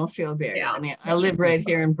 Terry. Don't feel bad. Yeah. I mean, I live right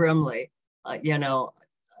here in Brimley. I've been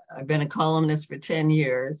a columnist for 10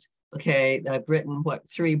 years. Okay, I've written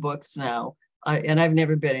 3 books now, and I've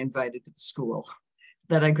never been invited to the school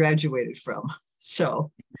that I graduated from.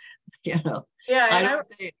 So, Yeah, I don't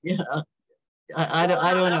think, I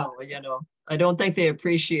don't know. I don't think they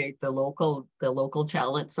appreciate the local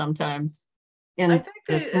talent sometimes. I think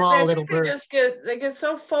they get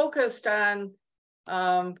so focused on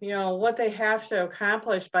what they have to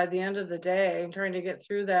accomplish by the end of the day and trying to get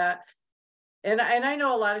through that. And I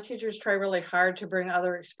know a lot of teachers try really hard to bring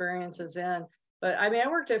other experiences in. But I mean, I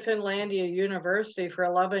worked at Finlandia University for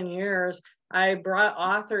 11 years. I brought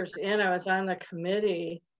authors in. I was on the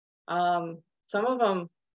committee. Some of them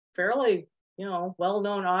fairly,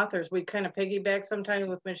 well-known authors. We kind of piggyback sometimes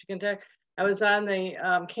with Michigan Tech. I was on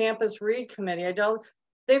the campus read committee.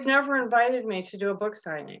 They've never invited me to do a book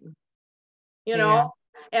signing. you know,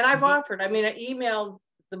 and I've offered, I mean, I emailed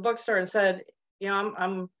the bookstore and said, you know,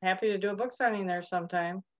 I'm happy to do a book signing there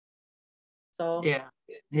sometime. So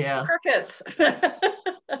yeah. Crickets.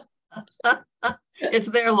 It's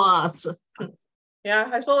their loss. Yeah,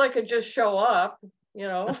 I suppose I could just show up, you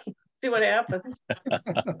know, see what happens.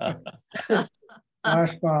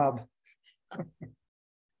 Flash Bob.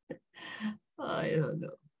 I don't know.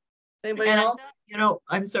 Anybody else? You know,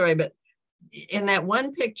 I'm sorry, but in that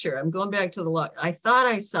one picture, I'm going back to the log. I thought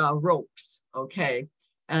I saw ropes. Okay.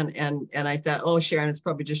 And I thought, oh, Sharon, it's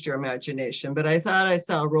probably just your imagination, but I thought I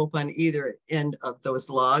saw a rope on either end of those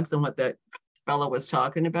logs and what that fellow was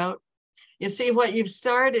talking about. You see what you've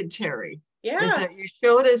started, Terri, is that you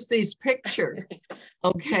showed us these pictures.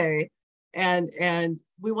 Okay. And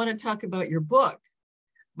we want to talk about your book,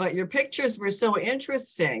 but your pictures were so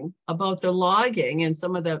interesting about the logging and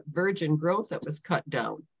some of the virgin growth that was cut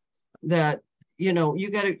down that, you know, you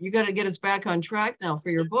got to get us back on track now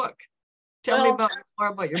for your book. Tell me more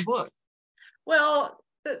about your book. Well,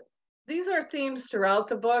 these are themes throughout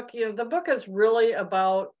the book. You know, the book is really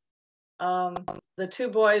about the two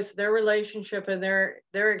boys, their relationship and their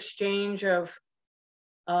exchange of,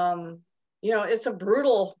 you know, it's a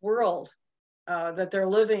brutal world that they're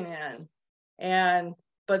living in,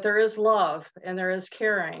 but there is love and there is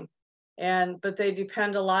caring, but they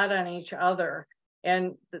depend a lot on each other.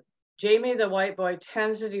 And Jamie, the white boy,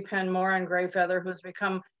 tends to depend more on Greyfeather, who's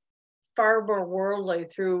become far more worldly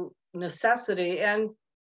through necessity and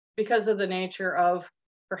because of the nature of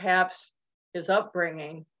perhaps his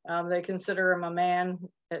upbringing. They consider him a man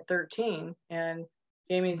at 13, and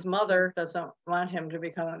Jamie's mother doesn't want him to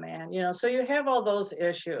become a man, you know, so you have all those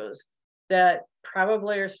issues that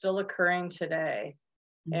probably are still occurring today.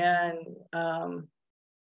 And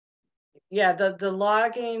the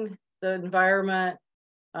logging, the environment,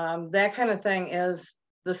 that kind of thing is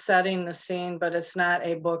the setting, the scene, but it's not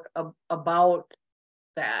a book about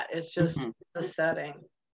that. It's just the setting.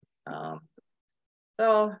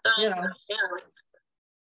 So, you know,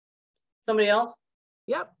 somebody else?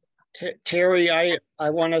 Yep. Terri, I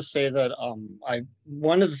want to say that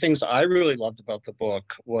one of the things I really loved about the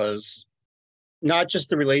book was not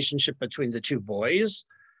just the relationship between the two boys,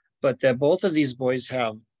 but that both of these boys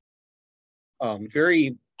have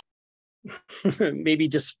very maybe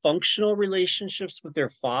dysfunctional relationships with their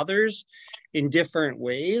fathers in different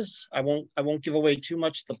ways. I won't give away too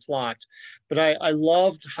much of the plot, but I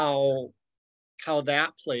loved how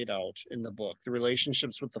that played out in the book, the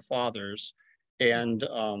relationships with the fathers and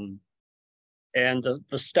the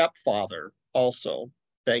stepfather also,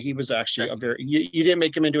 that he was actually a very, you didn't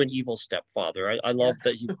make him into an evil stepfather. I loved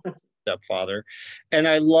that he was a stepfather. And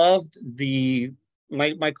I loved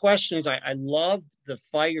my question is, I loved the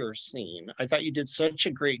fire scene. I thought you did such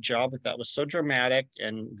a great job with that. It was so dramatic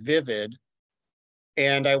and vivid.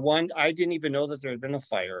 And I didn't even know that there had been a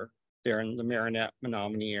fire there in the Marinette,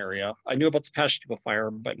 Menominee area. I knew about the Peshtigo fire,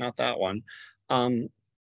 but not that one.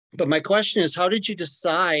 But my question is, how did you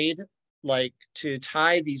decide to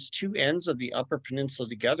tie these two ends of the Upper Peninsula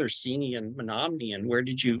together, Seney and Menominee, and where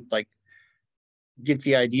did you get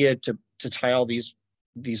the idea to tie all these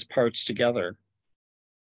parts together?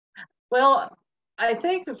 Well, I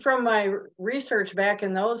think from my research back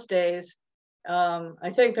in those days,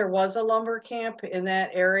 I think there was a lumber camp in that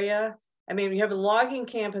area. I mean, you have a logging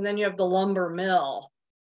camp and then you have the lumber mill.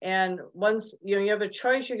 And once, you know, you have a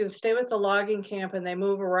choice, you can stay with the logging camp and they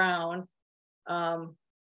move around.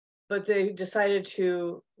 But they decided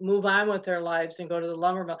to move on with their lives and go to the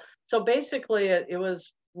lumber mill. So basically it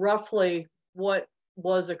was roughly what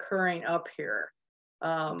was occurring up here.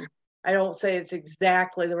 I don't say it's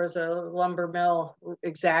exactly, there was a lumber mill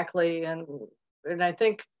exactly. And I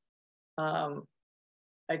think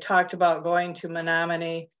I talked about going to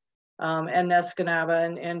Menominee and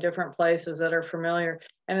Neskanaba and different places that are familiar.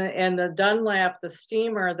 And the Dunlap, the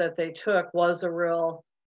steamer that they took was a real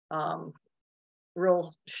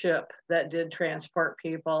ship that did transport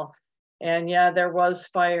people. And yeah, there was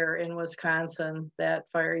fire in Wisconsin, that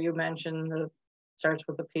fire you mentioned that starts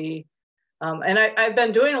with a P. And I've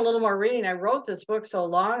been doing a little more reading. I wrote this book so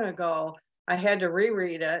long ago, I had to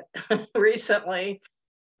reread it recently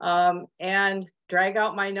and drag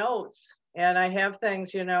out my notes. And I have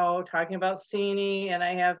things, you know, talking about Seney, and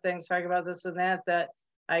I have things talking about this and that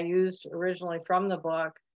I used originally from the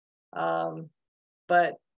book.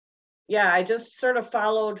 But yeah, I just sort of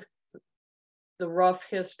followed the rough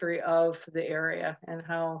history of the area and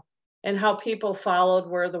how people followed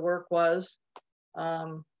where the work was.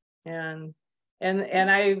 And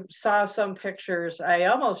I saw some pictures. I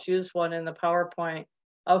almost used one in the PowerPoint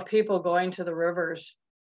of people going to the rivers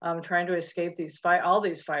trying to escape all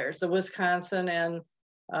these fires, the Wisconsin and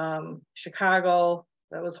Chicago.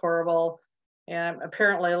 That was horrible. And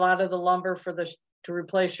apparently a lot of the lumber to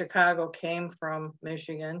replace Chicago came from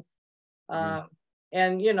Michigan.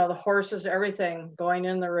 And, you know, the horses, everything going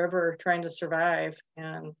in the river, trying to survive.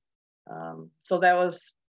 And so that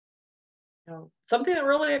was, you know, something that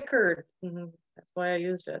really occurred. That's why I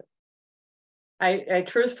used it. I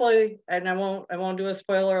truthfully, and I won't do a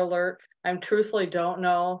spoiler alert. I truthfully don't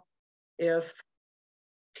know if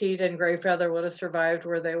Pete and Greyfeather would have survived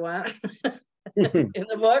where they went in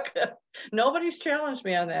the book. Nobody's challenged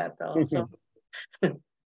me on that though. So.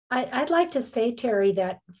 I'd like to say, Terry,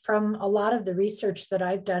 that from a lot of the research that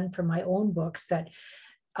I've done for my own books, that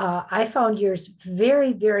I found yours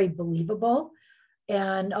very, very believable.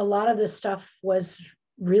 And a lot of the stuff was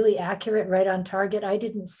really accurate, right on target. I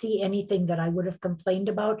didn't see anything that I would have complained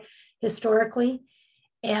about historically.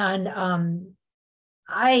 And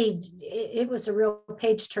it was a real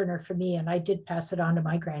page turner for me. And I did pass it on to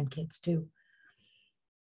my grandkids too.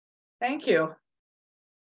 Thank you.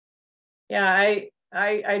 Yeah,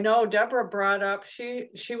 I know Deborah brought up,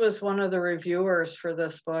 she was one of the reviewers for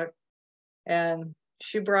this book, and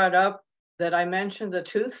she brought up that I mentioned the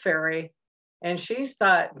tooth fairy, and she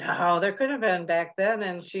thought, no, there couldn't have been back then.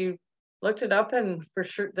 And she looked it up, and for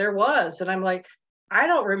sure there was. And I'm like, I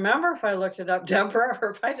don't remember if I looked it up, Deborah,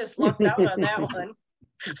 or if I just lucked out on that one.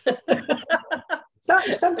 So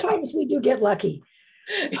sometimes we do get lucky.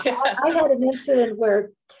 Yeah. I had an incident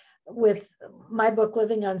where, with my book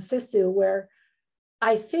Living on Sisu, where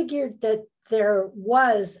I figured that there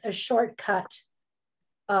was a shortcut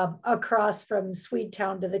across from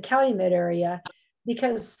Swedetown to the Calumet area,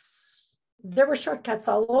 because there were shortcuts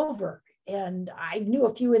all over. And I knew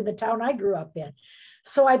a few in the town I grew up in.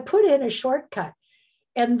 So I put in a shortcut.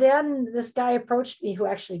 And then this guy approached me who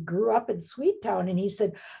actually grew up in Swedetown, and he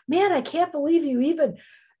said, man, I can't believe you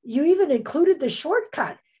even included the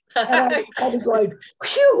shortcut. And I'm kind of going,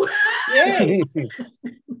 phew. Yay.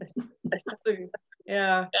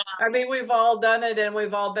 Yeah, I mean, we've all done it, and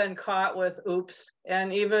we've all been caught with oops.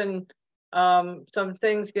 And even some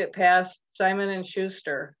things get past Simon and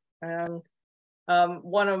Schuster. And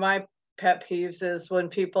one of my pet peeves is when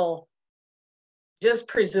people just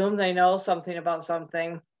presume they know something about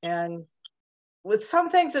something. And with some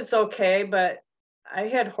things it's okay, but I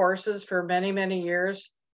had horses for many, many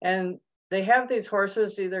years, and they have these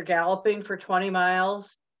horses either galloping for 20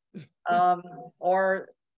 miles or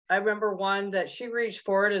I remember one that she reached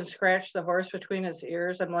forward and scratched the horse between its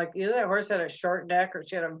ears. I'm like, either that horse had a short neck or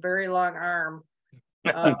she had a very long arm.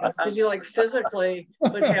 Because you like physically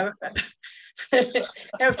would have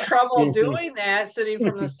trouble doing that, sitting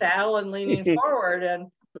from the saddle and leaning forward. And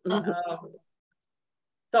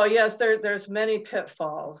so yes, there's many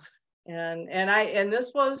pitfalls. And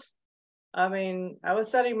this was, I mean, I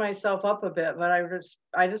was setting myself up a bit, but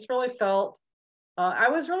I just really felt I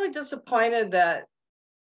was really disappointed that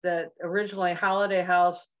originally Holiday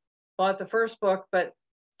House bought the first book, but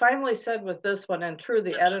finally said with this one, and true,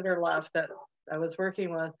 the editor left that I was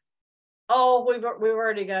working with, oh, we've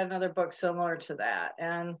already got another book similar to that.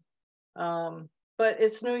 And but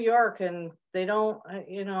it's New York, and they don't,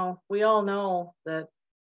 you know, we all know that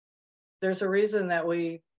there's a reason that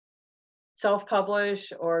we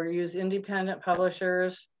self-publish or use independent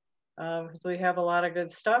publishers, because we have a lot of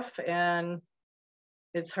good stuff, and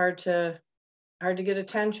it's hard to get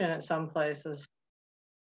attention at some places.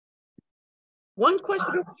 One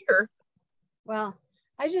question over here. Well,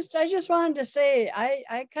 I just wanted to say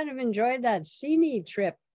I kind of enjoyed that Sini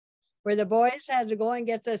trip where the boys had to go and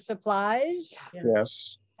get the supplies.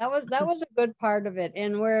 Yes. That was a good part of it.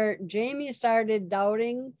 And where Jamie started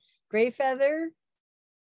doubting Greyfeather,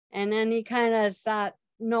 and then he kind of thought,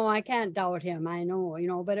 no, I can't doubt him. I know, you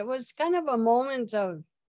know, but it was kind of a moment of,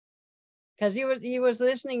 because he was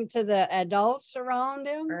listening to the adults around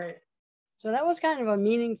him. Right. So that was kind of a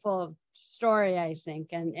meaningful story, I think.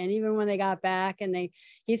 And even when they got back, and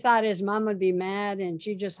he thought his mom would be mad, and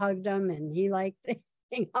she just hugged him, and he liked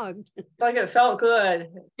being hugged. Like it felt good.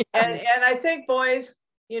 And I think boys,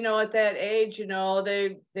 you know, at that age, you know,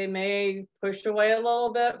 they may push away a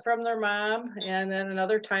little bit from their mom, and then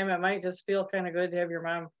another time it might just feel kind of good to have your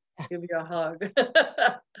mom give you a hug.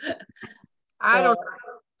 I don't know.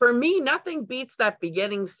 For me, nothing beats that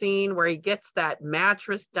beginning scene where he gets that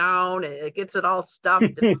mattress down and it gets it all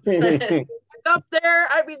stuffed up there.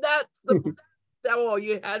 I mean, oh,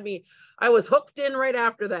 you had me. I was hooked in right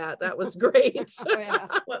after that. That was great. Oh, yeah.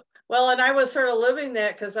 Well, and I was sort of living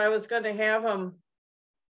that, because I was going to have him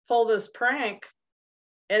pull this prank.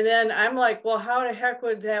 And then I'm like, well, how the heck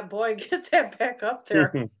would that boy get that back up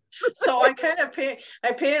there? So I kind of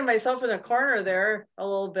painted myself in a corner there a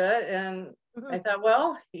little bit, and I thought,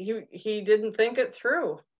 well, he didn't think it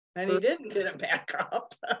through, and he didn't get it back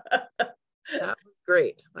up. That was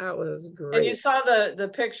great. That was great. And you saw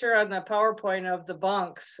the picture on the PowerPoint of the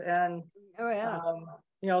bunks, and Oh yeah.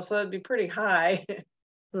 you know, so it'd be pretty high.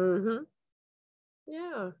 Mm-hmm.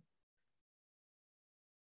 Yeah.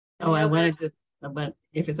 Oh,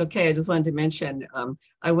 if it's okay, I just wanted to mention,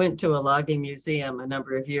 I went to a logging museum a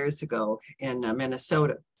number of years ago in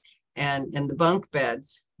Minnesota, and in the bunk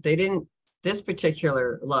beds, this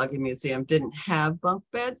particular logging museum didn't have bunk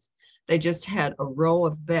beds. They just had a row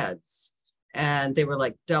of beds, and they were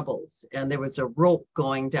like doubles, and there was a rope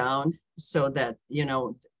going down so that, you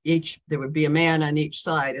know, there would be a man on each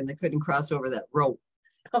side, and they couldn't cross over that rope.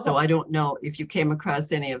 So I don't know if you came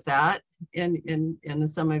across any of that in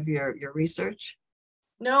some of your research.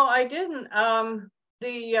 No, I didn't.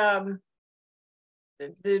 The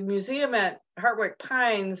museum at Hartwick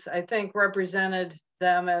Pines, I think, represented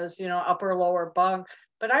them as, you know, upper lower bunk,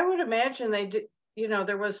 but I would imagine they did, you know,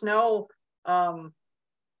 there was no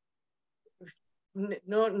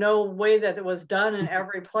way that it was done in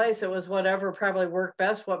every place. It was whatever probably worked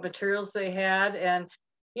best, what materials they had. And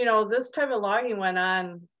you know, this type of logging went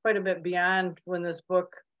on quite a bit beyond when this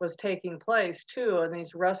book was taking place too, in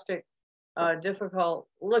these rustic, difficult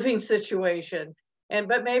living situation.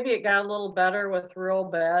 But maybe it got a little better with real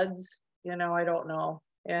beds, you know, I don't know.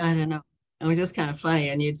 And I don't know. It was just kind of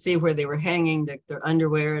funny. And you'd see where they were hanging their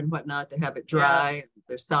underwear and whatnot to have it dry,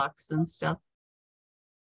 their socks and stuff.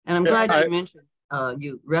 And I'm glad you mentioned,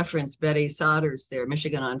 you referenced Betty Sodders there,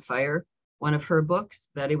 Michigan on Fire. One of her books.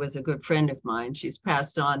 Betty was a good friend of mine. She's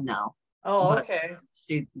passed on now. Oh, okay.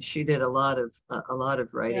 She did a lot of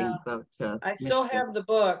writing about. I still have the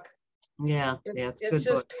book. Yeah, it's just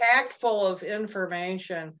book. packed full of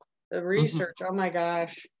information. The research. Oh my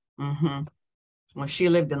gosh. Mm-hmm. Well, she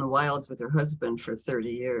lived in the wilds with her husband for 30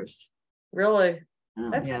 years. Really?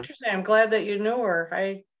 That's interesting. I'm glad that you knew her.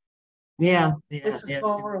 It's a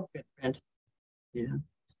small world. Good friend. Yeah.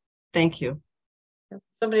 Thank you.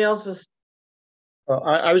 Somebody else was.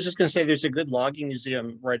 I was just going to say there's a good logging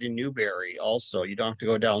museum right in Newberry also. You don't have to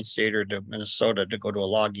go downstate or to Minnesota to go to a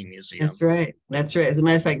logging museum. That's right. That's right. As a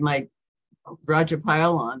matter of fact, my Roger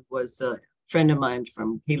Pylon was a friend of mine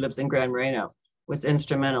he lives in Grand Reno, was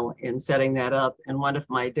instrumental in setting that up. And one of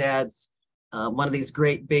my dad's, one of these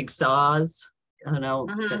great big saws, you know,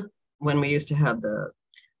 when we used to have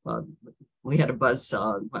we had a buzz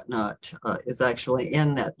saw and whatnot, is actually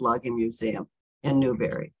in that logging museum in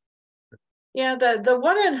Newberry. Yeah, the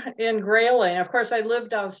one in Grayling, of course, I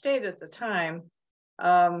lived downstate at the time.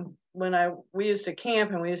 When we used to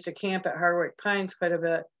camp, and we used to camp at Hartwick Pines quite a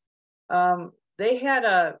bit. They had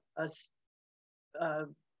a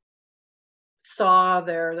saw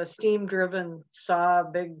there, the steam-driven saw,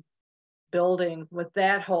 big building with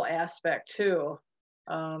that whole aspect too.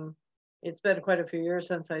 It's been quite a few years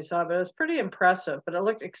since I saw it, but it was pretty impressive, but it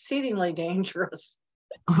looked exceedingly dangerous.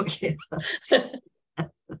 Oh, yeah.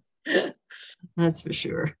 That's for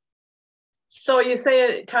sure. So you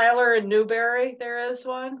say Tyler and Newberry, there is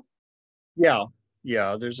one? Yeah.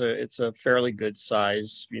 It's a fairly good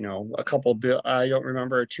size, you know, a couple, I don't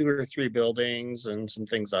remember, 2 or 3 buildings and some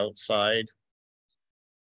things outside.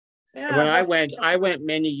 Yeah. When I went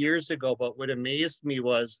many years ago, but what amazed me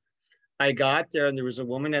was I got there and there was a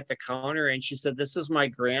woman at the counter and she said, "This is my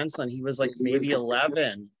grandson. He was like maybe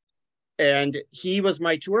 11. And he was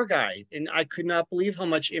my tour guide. And I could not believe how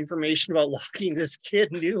much information about logging this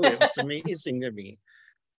kid knew. It was amazing to me.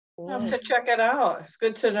 I'll have to check it out. It's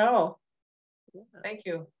good to know. Thank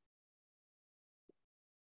you.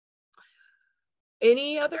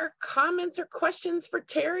 Any other comments or questions for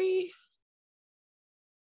Terri?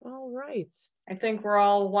 All right. I think we're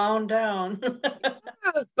all wound down.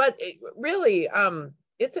 But really,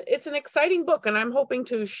 it's an exciting book, and I'm hoping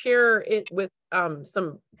to share it with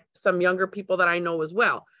some younger people that I know as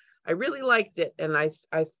well. I really liked it, and I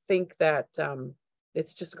think that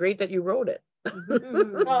it's just great that you wrote it.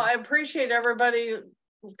 Well, I appreciate everybody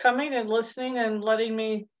coming and listening and letting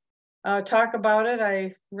me talk about it.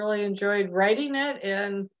 I really enjoyed writing it,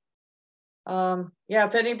 and yeah,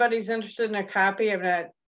 if anybody's interested in a copy of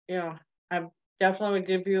that, you know, I definitely would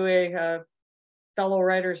give you a fellow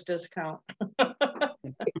writers discount.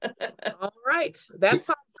 All right, that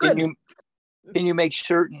sounds good. Can you make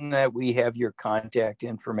certain that we have your contact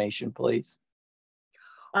information, please?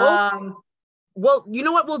 Well, you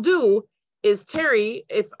know what we'll do is, Terri,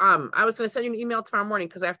 if I was going to send you an email tomorrow morning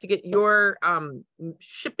because I have to get your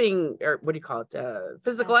shipping, or what do you call it,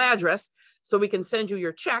 physical address, so we can send you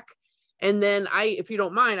your check. And then if you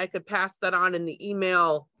don't mind, I could pass that on in the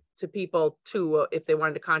email to people too, if they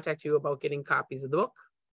wanted to contact you about getting copies of the book?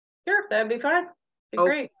 Sure, that'd be fine. Be Oh,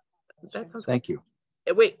 great. That sounds Thank you.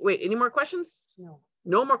 Wait, any more questions?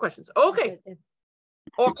 No more questions. Okay.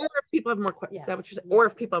 Or if people have more questions, is that what you're saying? Or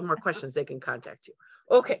if people have more questions, they can contact you.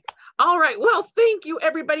 Okay. All right. Well, thank you,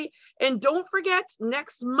 everybody. And don't forget,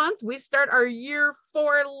 next month we start our year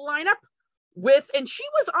 4 lineup with, and she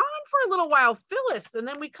was on for a little while, Phyllis, and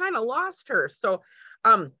then we kind of lost her. So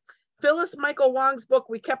Phyllis Michael Wong's book,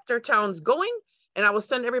 We Kept Our Towns Going. And I will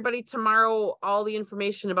send everybody tomorrow all the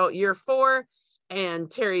information about year 4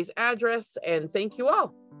 and Terry's address. And thank you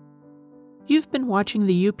all. You've been watching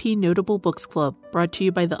the UP Notable Books Club, brought to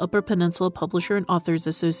you by the Upper Peninsula Publisher and Authors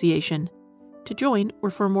Association. To join or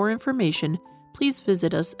for more information, please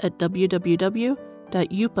visit us at www.upa.org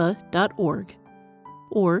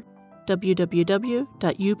or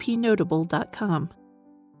www.upnotable.com.